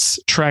case, it's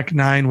track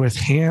 9 with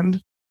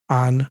Hand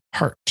on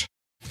Heart.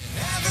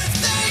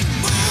 Everything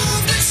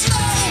moved in slow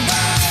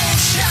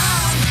motion,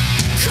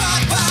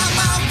 caught by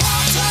my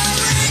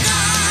watering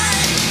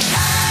eye.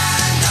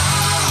 Hand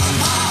on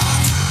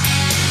heart,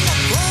 a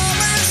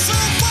promise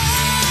of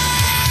wine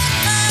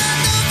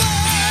and a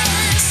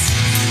voice.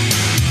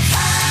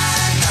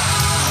 Hand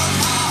on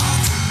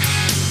heart,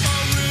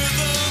 a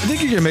rhythm. I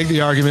think you can make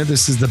the argument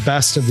this is the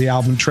best of the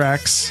album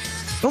tracks.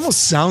 It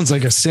almost sounds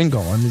like a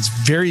single. I mean, it's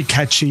very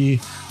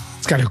catchy.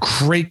 It's got a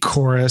great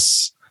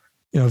chorus.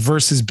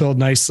 Verses build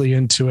nicely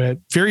into it.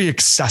 Very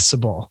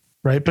accessible,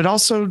 right? But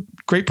also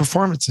great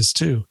performances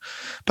too.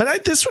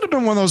 But this would have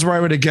been one of those where I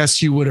would have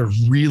guessed you would have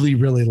really,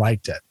 really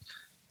liked it.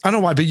 I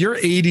don't know why, but your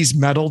 80s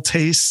metal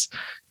taste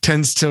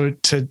tends to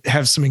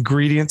have some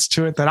ingredients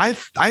to it that I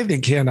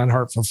think Hand on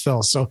Heart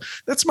fulfills. So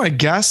that's my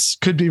guess.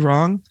 Could be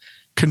wrong.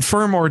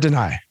 Confirm or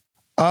deny.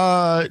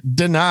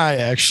 Deny,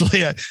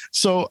 actually.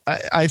 So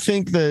I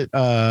think that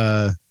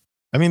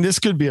this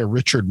could be a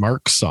Richard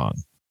Marx song.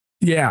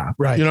 Yeah,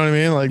 right. You know what I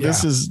mean? Like Yeah.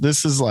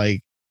 this is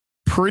like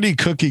pretty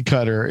cookie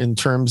cutter in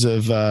terms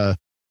of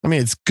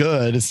it's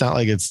good. It's not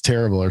like it's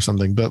terrible or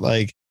something, but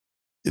like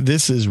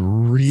this is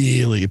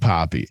really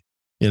poppy.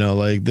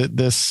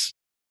 This,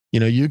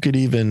 you could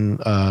even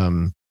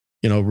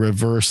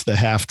reverse the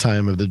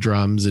halftime of the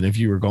drums, and if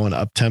you were going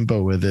up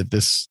tempo with it,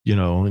 this,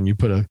 and you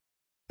put a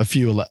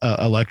few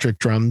electric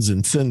drums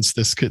and synths,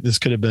 this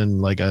could have been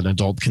like an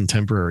adult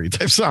contemporary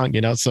type song,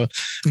 So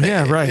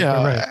Yeah, right.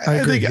 right. I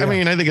agree.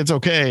 I think it's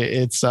okay.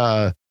 It's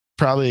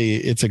probably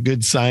it's a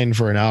good sign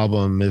for an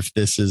album if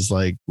this is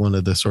like one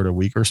of the sort of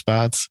weaker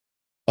spots.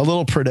 A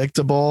little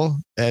predictable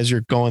as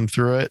you're going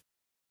through it,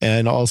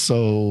 and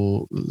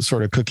also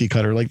sort of cookie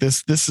cutter. Like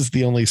this is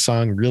the only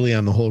song really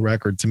on the whole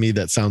record to me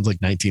that sounds like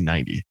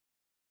 1990.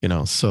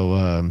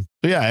 So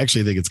but yeah, I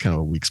actually think it's kind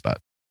of a weak spot.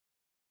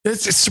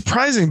 It's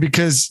surprising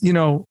because,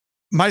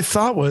 my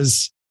thought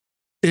was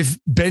if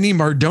Benny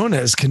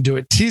Mardones can do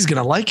it, T's going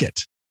to like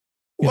it.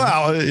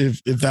 Well,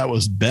 if that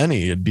was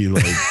Benny, it'd be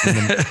like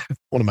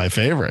one of my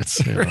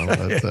favorites.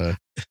 But,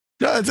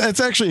 it's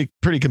actually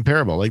pretty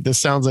comparable. Like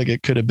this sounds like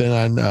it could have been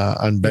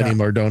on Benny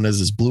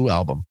Mardones' Blue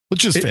album,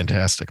 which is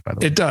fantastic, by the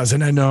way. It does.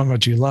 And I know how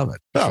much you love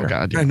it. Oh,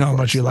 God. I know how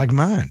much you like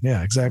mine.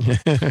 Yeah, exactly.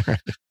 All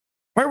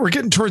right. We're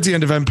getting towards the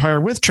end of Empire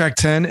with track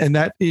 10, and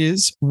that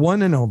is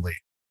One and Only.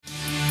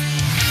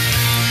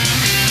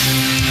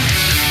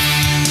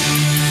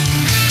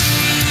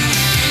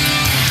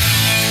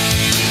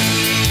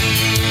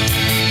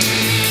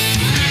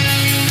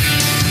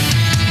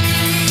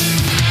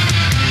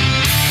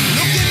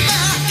 Looking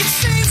back, it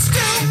seems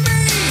to me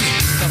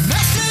the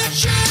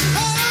message in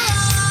her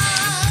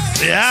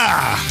eyes.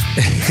 Yeah.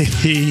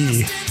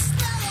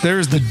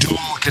 There's the dual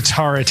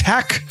guitar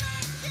attack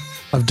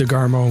of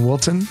DeGarmo and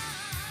Wilton.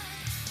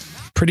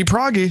 Pretty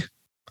proggy,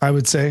 I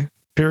would say.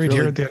 Period.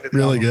 Here at the end of the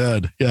really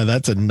album. good. Yeah,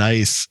 that's a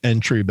nice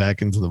entry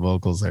back into the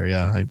vocals there.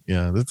 Yeah,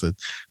 it's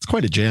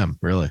quite a jam,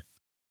 really.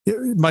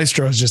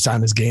 Maestro is just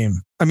on his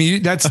game. I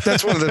mean, that's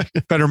one of the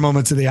better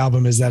moments of the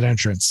album is that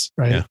entrance,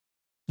 right?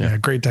 Yeah.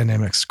 Great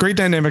dynamics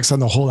on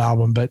the whole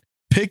album. But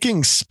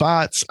picking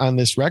spots on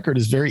this record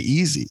is very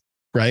easy,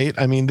 right?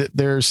 I mean,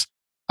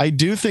 I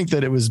do think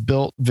that it was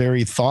built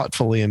very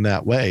thoughtfully in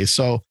that way.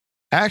 So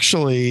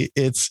actually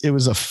it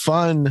was a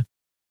fun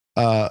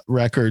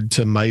record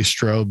to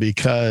Maestro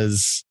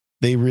because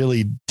they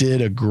really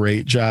did a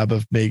great job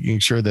of making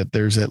sure that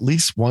there's at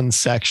least one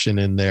section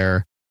in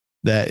there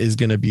that is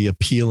going to be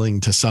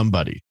appealing to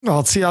somebody.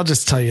 Well, see, I'll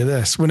just tell you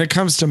this. When it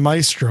comes to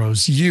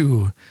Maestros,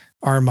 you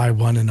are my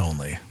one and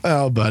only.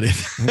 Oh, buddy.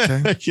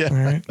 Okay. Yeah. All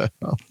right.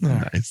 Oh,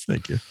 nice.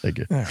 Thank you. All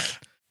right.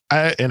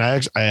 I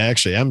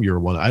actually am your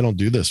one. I don't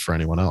do this for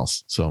anyone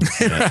else. So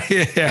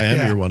I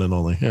am your one and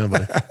only. Yeah,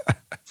 buddy.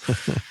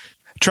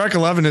 Track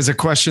 11 is a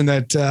question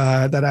that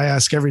I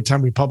ask every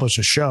time we publish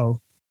a show.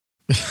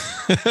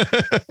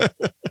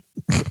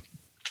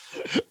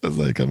 It's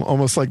like I'm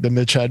almost like the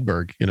Mitch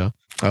Hedberg,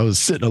 I was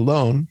sitting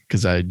alone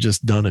because I had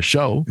just done a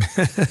show.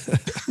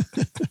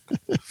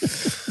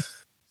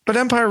 But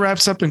Empire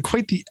wraps up in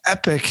quite the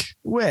epic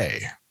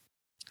way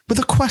with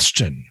a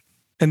question.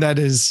 And that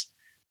is,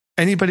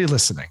 anybody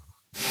listening?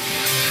 Is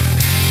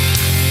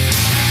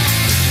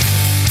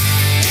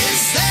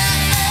there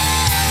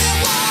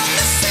anyone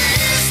that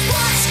sees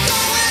what's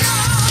going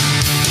on?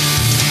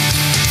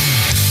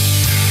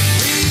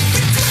 Read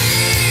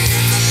between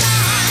the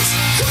lines,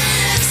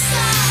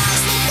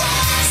 criticize the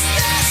words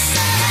they're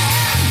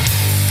saying.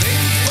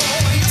 Think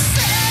for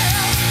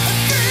yourself and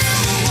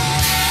feel the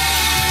words.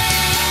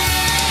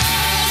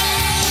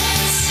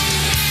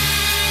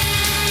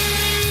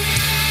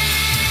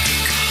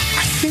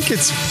 I think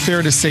it's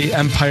fair to say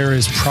Empire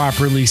is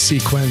properly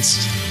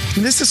sequenced.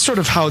 And this is sort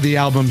of how the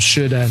album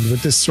should end,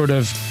 with this sort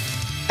of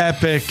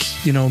epic,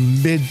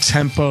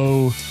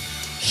 mid-tempo,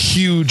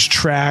 huge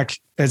track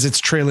as it's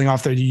trailing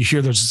off there. You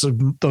hear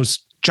those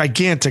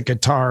gigantic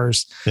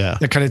guitars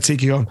that kind of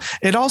take you home.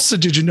 It also,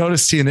 did you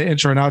notice, see in the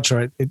intro and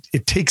outro,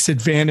 it takes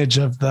advantage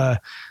of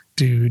the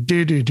do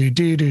do do do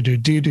do do do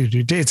do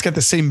do do. It's got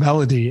the same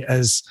melody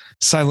as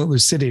Silent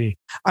Lucidity.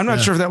 I'm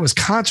not sure if that was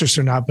conscious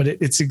or not, but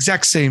it's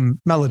exact same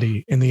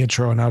melody in the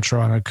intro and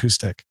outro on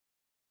acoustic.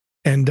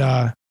 And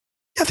I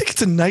think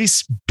it's a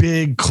nice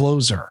big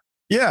closer.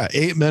 Yeah,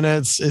 8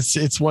 minutes.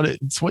 It's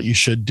what you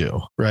should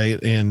do,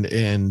 right?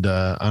 And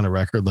on a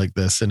record like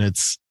this, and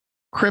it's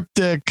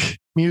cryptic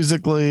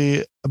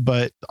musically,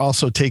 but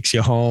also takes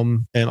you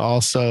home, and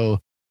also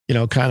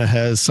kind of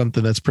has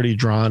something that's pretty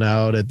drawn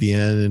out at the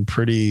end and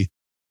pretty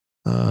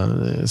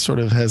sort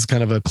of has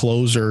kind of a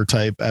closer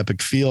type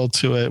epic feel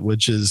to it,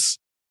 which is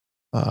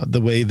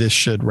the way this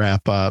should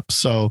wrap up.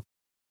 So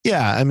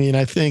yeah, I mean,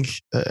 I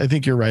think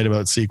you're right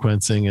about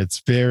sequencing.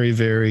 It's very,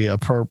 very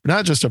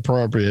not just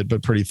appropriate,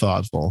 but pretty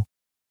thoughtful.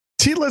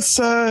 Let's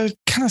kind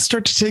of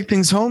start to take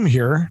things home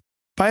here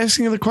by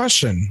asking you the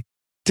question,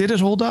 did it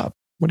hold up?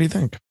 What do you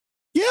think?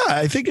 Yeah,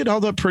 I think it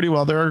held up pretty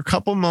well. There are a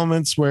couple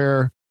moments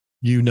where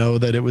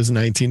that it was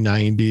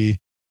 1990,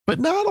 but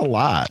not a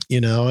lot.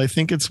 I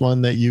think it's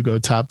one that you go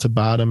top to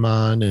bottom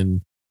on. And,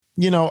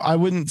 I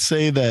wouldn't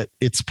say that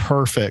it's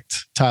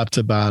perfect top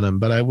to bottom,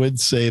 but I would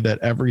say that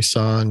every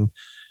song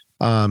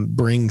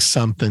brings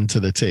something to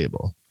the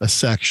table, a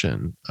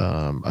section,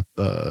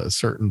 a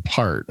certain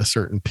part, a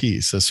certain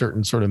piece, a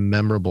certain sort of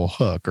memorable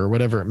hook or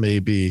whatever it may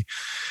be.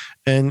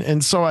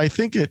 And so I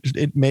think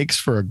it makes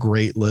for a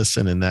great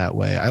listen in that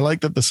way. I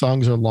like that the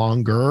songs are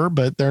longer,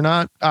 but they're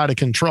not out of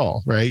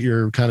control, right?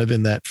 You're kind of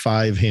in that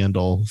 5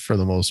 handle for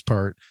the most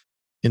part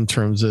in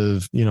terms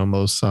of,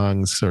 most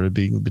songs sort of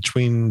being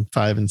between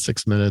 5 and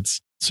 6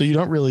 minutes. So you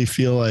don't really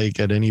feel like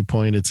at any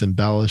point it's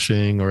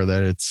embellishing or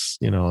that it's,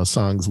 a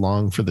song's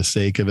long for the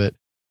sake of it.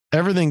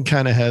 Everything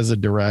kind of has a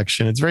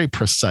direction. It's very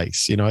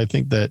precise. I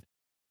think that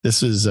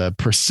this is a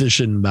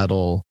precision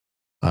metal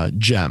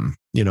gem,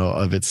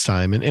 of its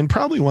time, and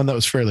probably one that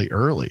was fairly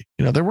early.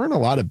 There weren't a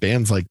lot of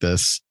bands like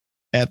this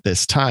at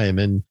this time,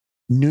 and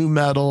nu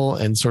metal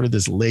and sort of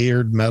this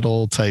layered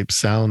metal type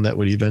sound that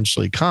would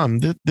eventually come.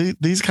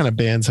 These kind of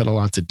bands had a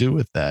lot to do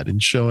with that,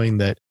 and showing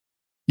that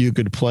you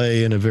could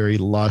play in a very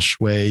lush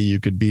way. You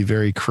could be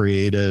very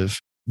creative.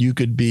 You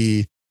could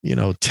be,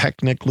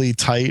 technically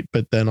tight,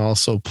 but then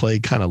also play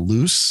kind of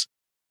loose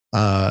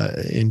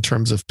in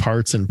terms of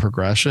parts and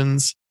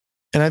progressions.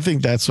 And I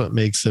think that's what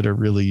makes it a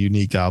really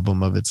unique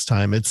album of its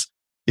time.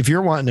 If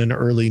you're wanting an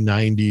early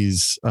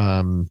 90s,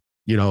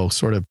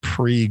 sort of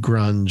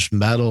pre-grunge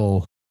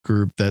metal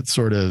group that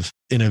sort of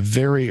in a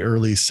very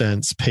early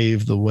sense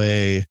paved the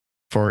way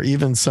for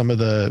even some of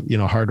the,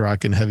 hard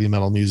rock and heavy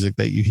metal music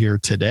that you hear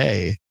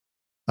today,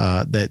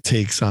 that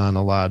takes on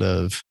a lot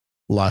of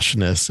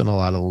lushness and a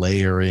lot of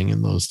layering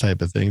and those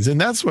type of things. And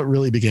that's what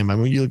really became,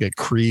 when you look at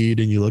Creed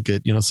and you look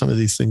at, some of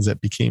these things that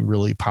became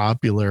really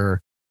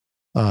popular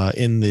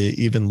in the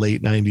even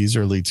late 90s,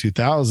 early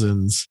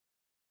 2000s,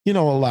 a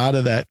lot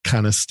of that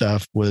kind of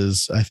stuff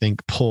was, I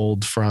think,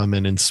 pulled from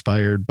and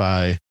inspired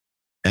by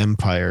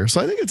Empire.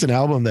 So I think it's an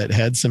album that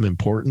had some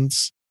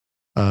importance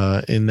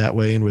in that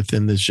way and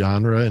within this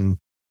genre. And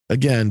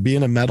again,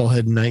 being a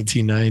metalhead in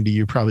 1990,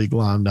 you probably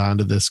glommed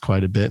onto this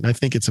quite a bit. And I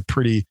think it's a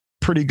pretty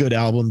good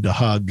album to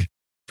hug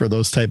for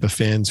those type of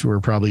fans who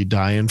are probably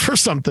dying for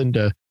something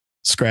to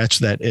scratch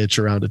that itch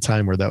around a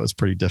time where that was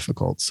pretty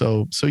difficult.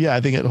 So yeah,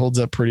 I think it holds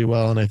up pretty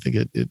well. And I think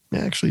it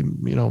actually,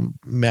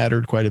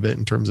 mattered quite a bit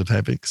in terms of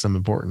having some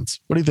importance.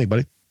 What do you think,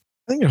 buddy?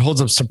 I think it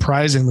holds up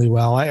surprisingly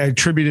well. I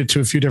attribute it to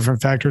a few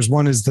different factors.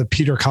 One is the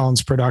Peter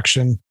Collins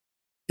production.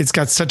 It's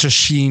got such a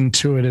sheen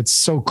to it. It's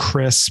so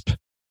crisp.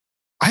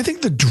 I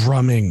think the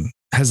drumming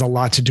has a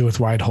lot to do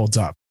with why it holds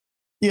up.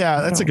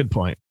 Yeah, that's a good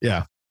point.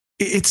 Yeah.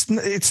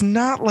 It's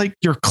not like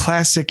your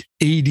classic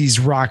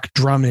 80s rock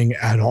drumming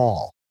at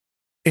all.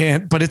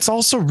 But it's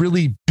also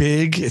really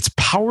big. It's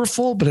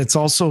powerful, but it's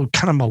also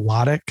kind of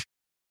melodic.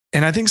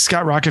 And I think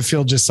Scott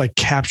Rockenfield just like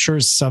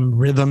captures some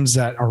rhythms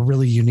that are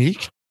really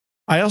unique.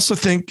 I also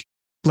think,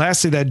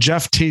 lastly, that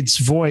Jeff Tate's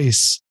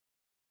voice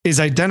is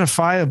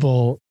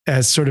identifiable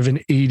as sort of an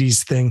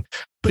 80s thing,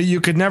 but you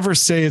could never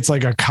say it's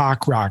like a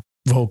cock rock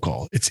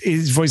vocal.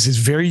 His voice is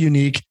very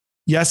unique.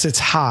 Yes, it's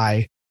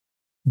high,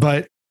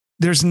 but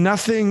there's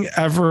nothing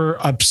ever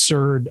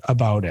absurd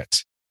about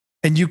it.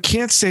 And you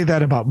can't say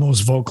that about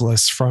most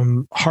vocalists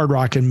from hard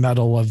rock and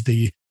metal of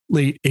the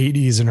late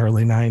 80s and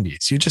early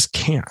 90s. You just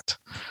can't.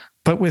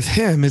 But with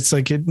him, it's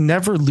like it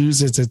never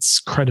loses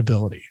its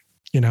credibility,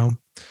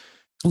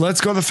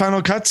 Let's go to the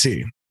final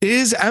cutscene.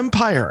 Is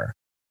Empire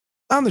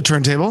on the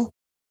turntable?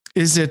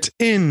 Is it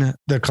in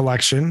the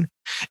collection?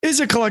 Is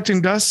it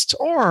collecting dust?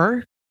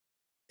 Or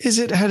is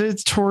it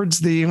headed towards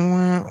the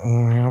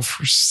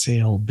for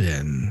sale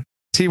bin?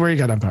 T, where you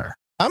got Empire?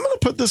 I'm going to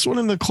put this one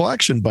in the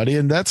collection, buddy.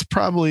 And that's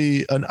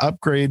probably an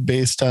upgrade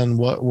based on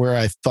where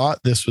I thought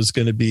this was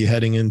going to be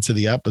heading into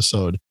the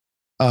episode.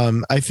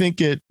 I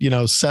think it,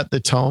 set the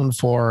tone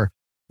for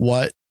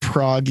what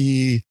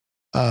proggy,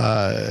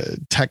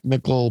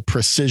 technical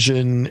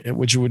precision,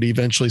 which would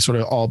eventually sort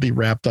of all be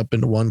wrapped up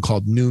into one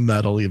called nu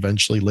metal,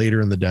 eventually later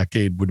in the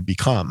decade would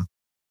become.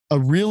 A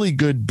really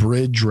good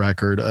bridge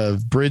record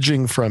of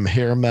bridging from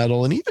hair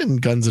metal and even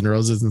Guns N'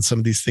 Roses and some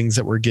of these things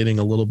that we're getting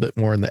a little bit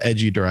more in the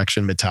edgy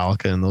direction,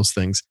 Metallica and those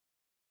things,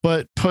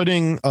 but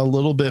putting a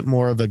little bit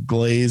more of a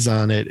glaze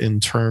on it in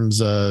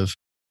terms of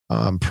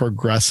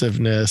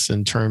progressiveness,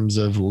 in terms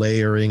of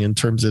layering, in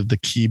terms of the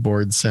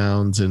keyboard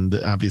sounds and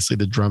obviously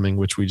the drumming,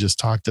 which we just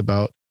talked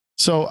about.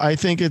 So I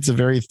think it's a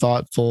very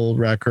thoughtful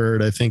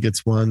record. I think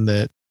it's one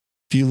that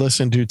if you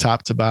listen to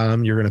top to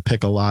bottom, you're going to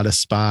pick a lot of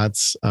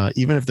spots,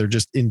 even if they're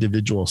just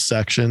individual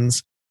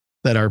sections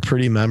that are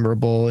pretty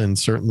memorable and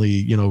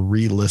certainly,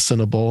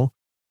 re-listenable.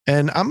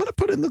 And I'm going to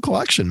put it in the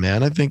collection,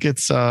 man. I think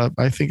it's an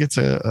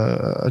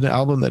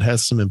album that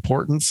has some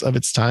importance of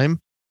its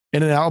time,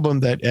 and an album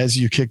that, as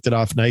you kicked it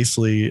off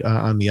nicely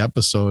on the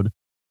episode,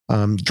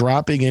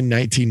 dropping in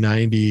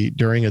 1990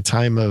 during a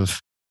time of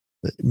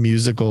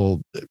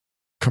musical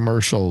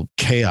commercial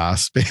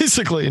chaos,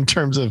 basically in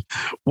terms of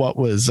what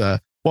was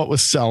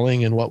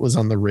selling and what was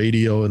on the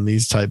radio and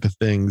these type of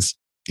things.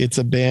 It's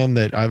a band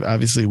that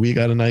obviously we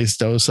got a nice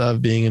dose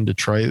of being in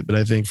Detroit, but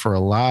I think for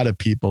a lot of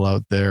people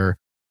out there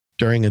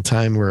during a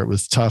time where it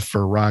was tough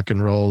for rock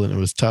and roll and it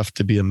was tough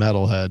to be a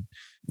metalhead,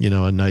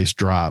 a nice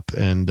drop.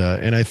 And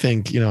I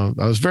think, I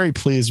was very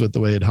pleased with the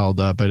way it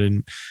held up.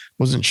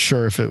 Wasn't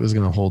sure if it was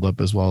going to hold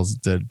up as well as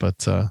it did,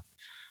 but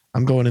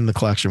I'm going in the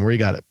collection. Where you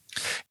got it?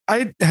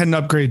 I had an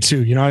upgrade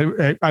too.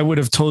 I would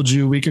have told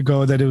you a week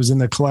ago that it was in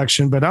the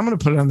collection, but I'm going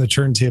to put it on the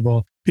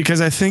turntable because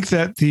I think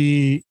that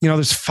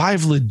there's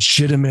 5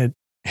 legitimate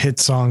hit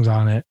songs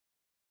on it.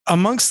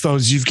 Amongst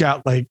those, you've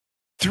got like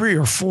 3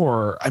 or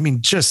 4,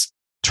 just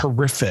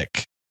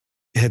terrific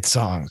hit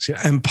songs.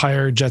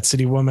 Empire, Jet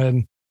City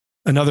Woman,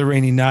 Another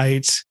Rainy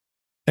Night,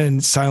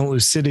 and Silent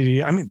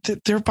Lucidity.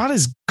 They're about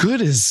as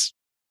good as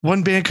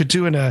one band could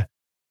do in a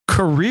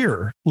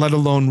career, let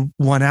alone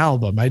one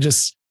album.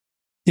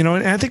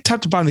 And I think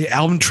top to bottom, the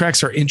album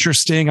tracks are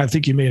interesting. I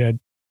think you made an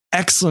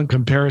excellent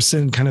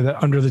comparison, kind of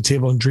the Under the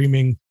Table and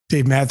Dreaming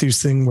Dave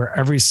Matthews thing, where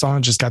every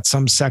song just got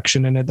some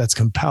section in it that's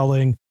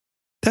compelling.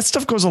 That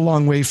stuff goes a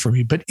long way for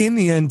me. But in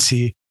the end,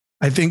 T,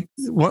 I think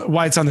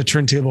why it's on the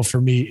turntable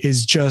for me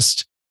is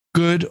just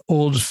good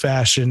old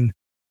fashioned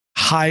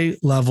high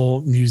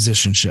level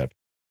musicianship.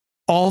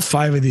 All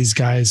 5 of these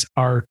guys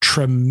are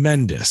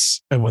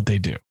tremendous at what they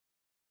do.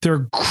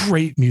 They're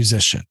great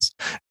musicians,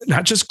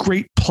 not just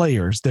great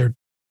players. They're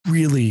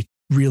really,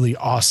 really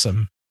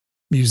awesome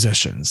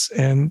musicians.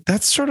 And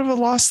that's sort of a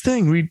lost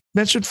thing. We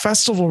mentioned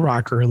festival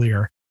rock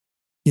earlier.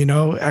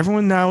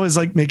 Everyone now is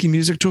like making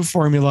music to a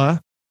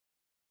formula.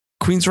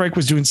 Queensryche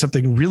was doing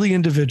something really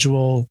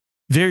individual,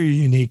 very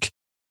unique.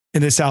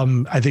 And this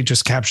album, I think,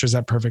 just captures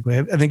that perfectly.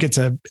 I think it's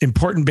an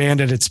important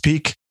band at its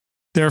peak.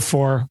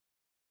 Therefore,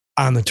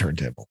 on the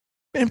turntable.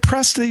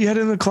 Impressed that you had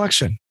it in the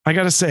collection. I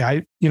got to say,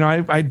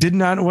 I did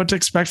not know what to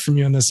expect from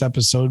you in this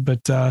episode,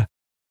 but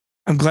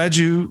I'm glad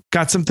you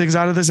got some things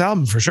out of this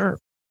album for sure.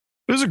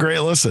 It was a great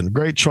listen,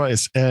 great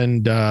choice.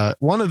 And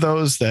one of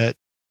those that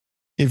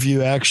if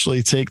you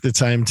actually take the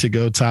time to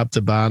go top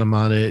to bottom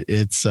on it,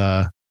 it's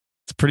a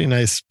pretty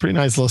nice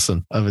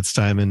listen of its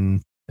time.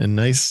 And And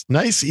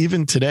nice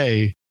even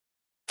today,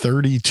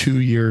 32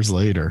 years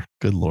later.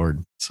 Good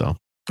Lord. So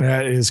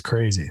That is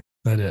crazy.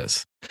 That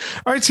is.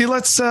 All right, see,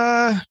 let's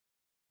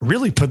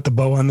really put the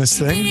bow on this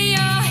thing.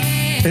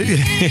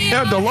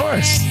 Yeah,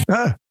 Dolores.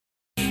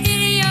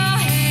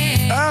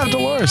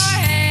 Dolores.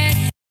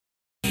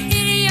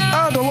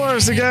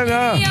 Dolores again.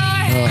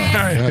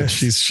 yeah,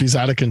 she's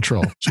out of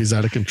control. She's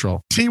out of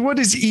control. See, what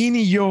is in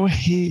your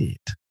head?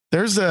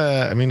 There's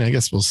I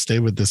guess we'll stay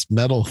with this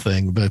metal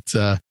thing,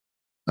 but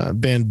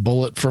band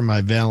Bullet for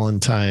My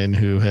Valentine,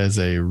 who has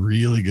a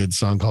really good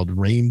song called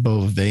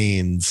Rainbow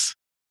Veins,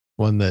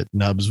 one that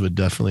Nubs would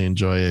definitely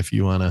enjoy if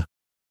you want to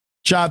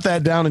jot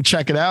that down and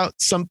check it out.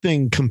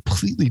 Something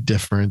completely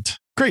different.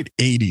 Great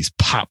 80s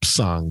pop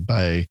song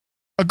by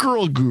a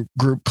girl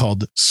group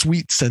called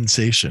Sweet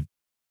Sensation.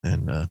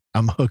 And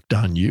I'm Hooked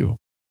on You.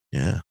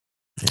 Yeah.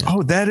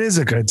 Oh, that is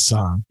a good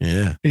song.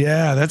 Yeah.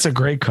 Yeah, that's a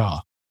great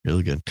call.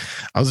 Really good.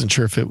 I wasn't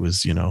sure if it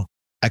was,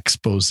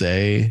 Expose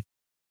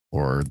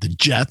or the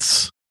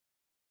Jets.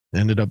 It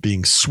ended up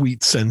being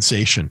Sweet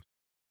Sensation,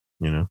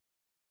 whatever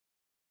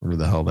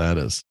the hell that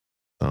is.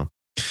 So,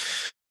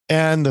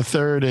 and the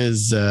third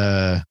is,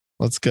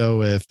 let's go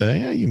with,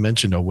 you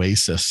mentioned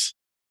Oasis,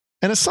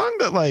 and a song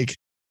that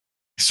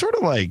sort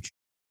of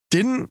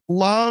didn't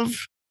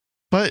love,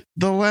 but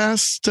the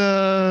last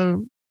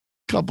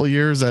couple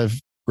years I've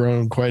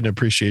grown quite an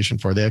appreciation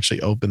for. They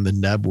actually opened the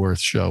Nebworth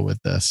show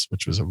with this,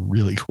 which was a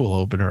really cool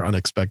opener,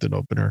 unexpected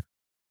opener.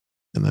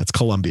 And that's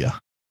Columbia.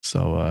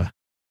 So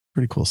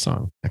pretty cool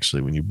song,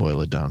 actually, when you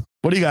boil it down.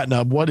 What do you got,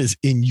 Nub? What is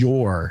in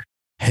your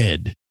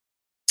head?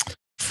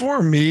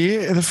 For me,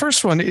 the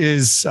first one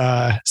is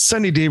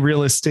Sunny Day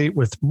Real Estate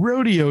with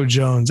Rodeo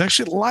Jones.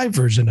 Actually, the live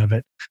version of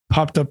it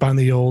popped up on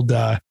the old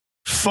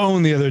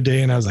phone the other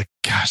day. And I was like,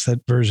 gosh, that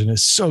version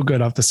is so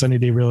good off the Sunny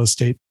Day Real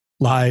Estate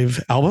live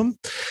album.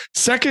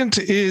 Second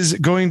is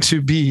going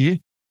to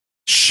be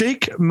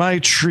Shake My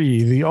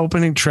Tree, the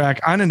opening track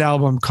on an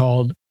album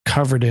called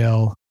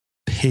Coverdale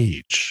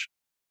Page.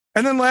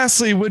 And then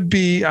lastly would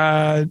be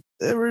one of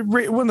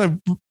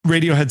the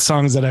Radiohead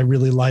songs that I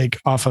really like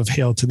off of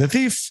Hail to the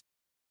Thief.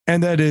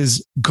 And that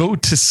is Go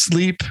to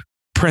Sleep,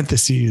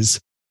 parentheses,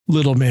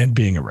 Little Man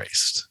Being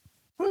Erased.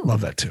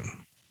 Love that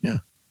tune. Yeah.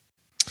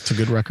 It's a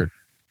good record.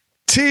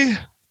 T,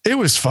 it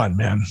was fun,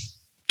 man.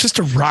 Just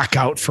to rock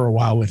out for a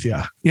while with you.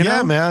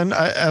 Yeah, man.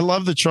 I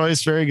love the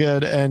choice. Very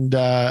good. And,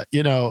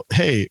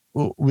 hey,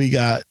 we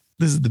got,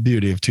 this is the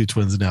beauty of Two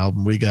Twins an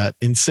album. We got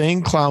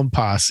Insane Clown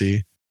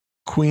Posse,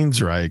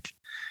 Queensryche,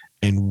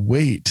 and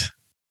wait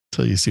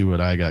till you see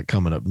what I got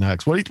coming up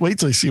next. Wait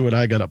till you see what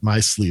I got up my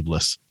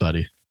sleeveless,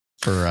 buddy,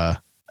 for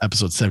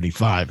episode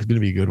 75. It's going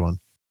to be a good one.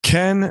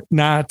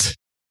 Cannot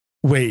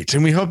wait.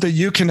 And we hope that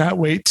you cannot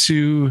wait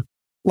to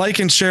like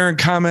and share and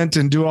comment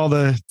and do all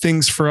the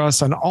things for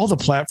us on all the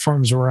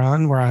platforms we're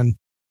on. We're on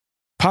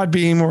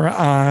Podbeam. We're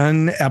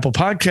on Apple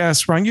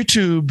Podcasts. We're on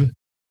YouTube.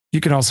 You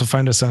can also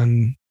find us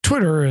on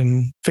Twitter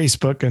and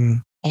Facebook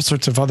and all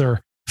sorts of other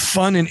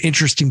fun and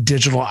interesting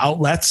digital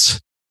outlets.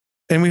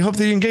 And we hope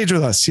that you engage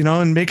with us,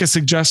 and make a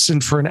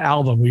suggestion for an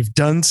album. We've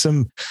done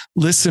some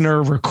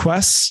listener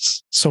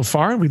requests so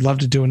far. We'd love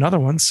to do another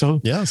one.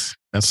 So yes,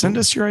 send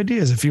us your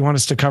ideas. If you want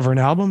us to cover an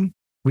album,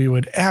 we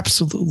would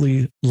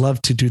absolutely love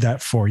to do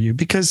that for you,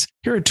 because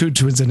here at Two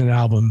Twins in an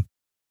Album,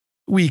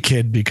 we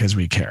kid because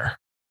we care.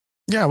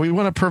 Yeah, we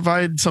want to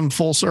provide some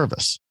full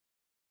service.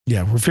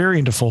 Yeah, we're very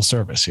into full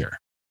service here.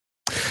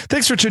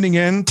 Thanks for tuning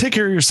in. Take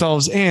care of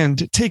yourselves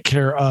and take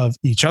care of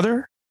each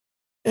other.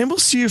 And we'll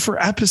see you for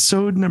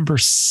episode number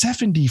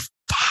 75.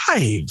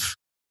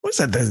 What is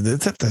that? Is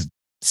that the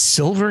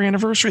silver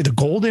anniversary? The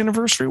gold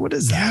anniversary? What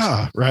is that?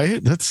 Yeah,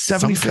 right. That's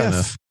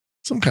 75th.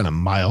 Some kind of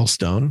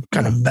milestone.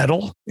 Kind of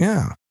medal.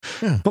 Yeah.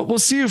 But we'll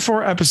see you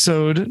for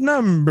episode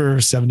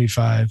number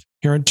 75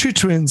 here on Two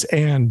Twins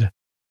and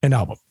an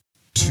Album.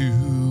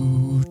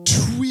 Two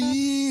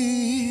twins.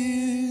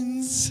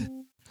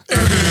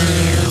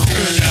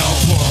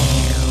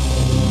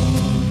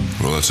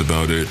 Well, that's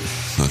about it.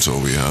 That's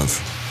all we have.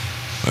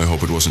 I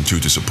hope it wasn't too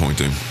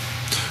disappointing.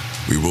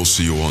 We will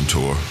see you on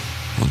tour.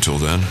 Until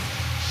then,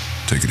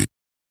 take it easy.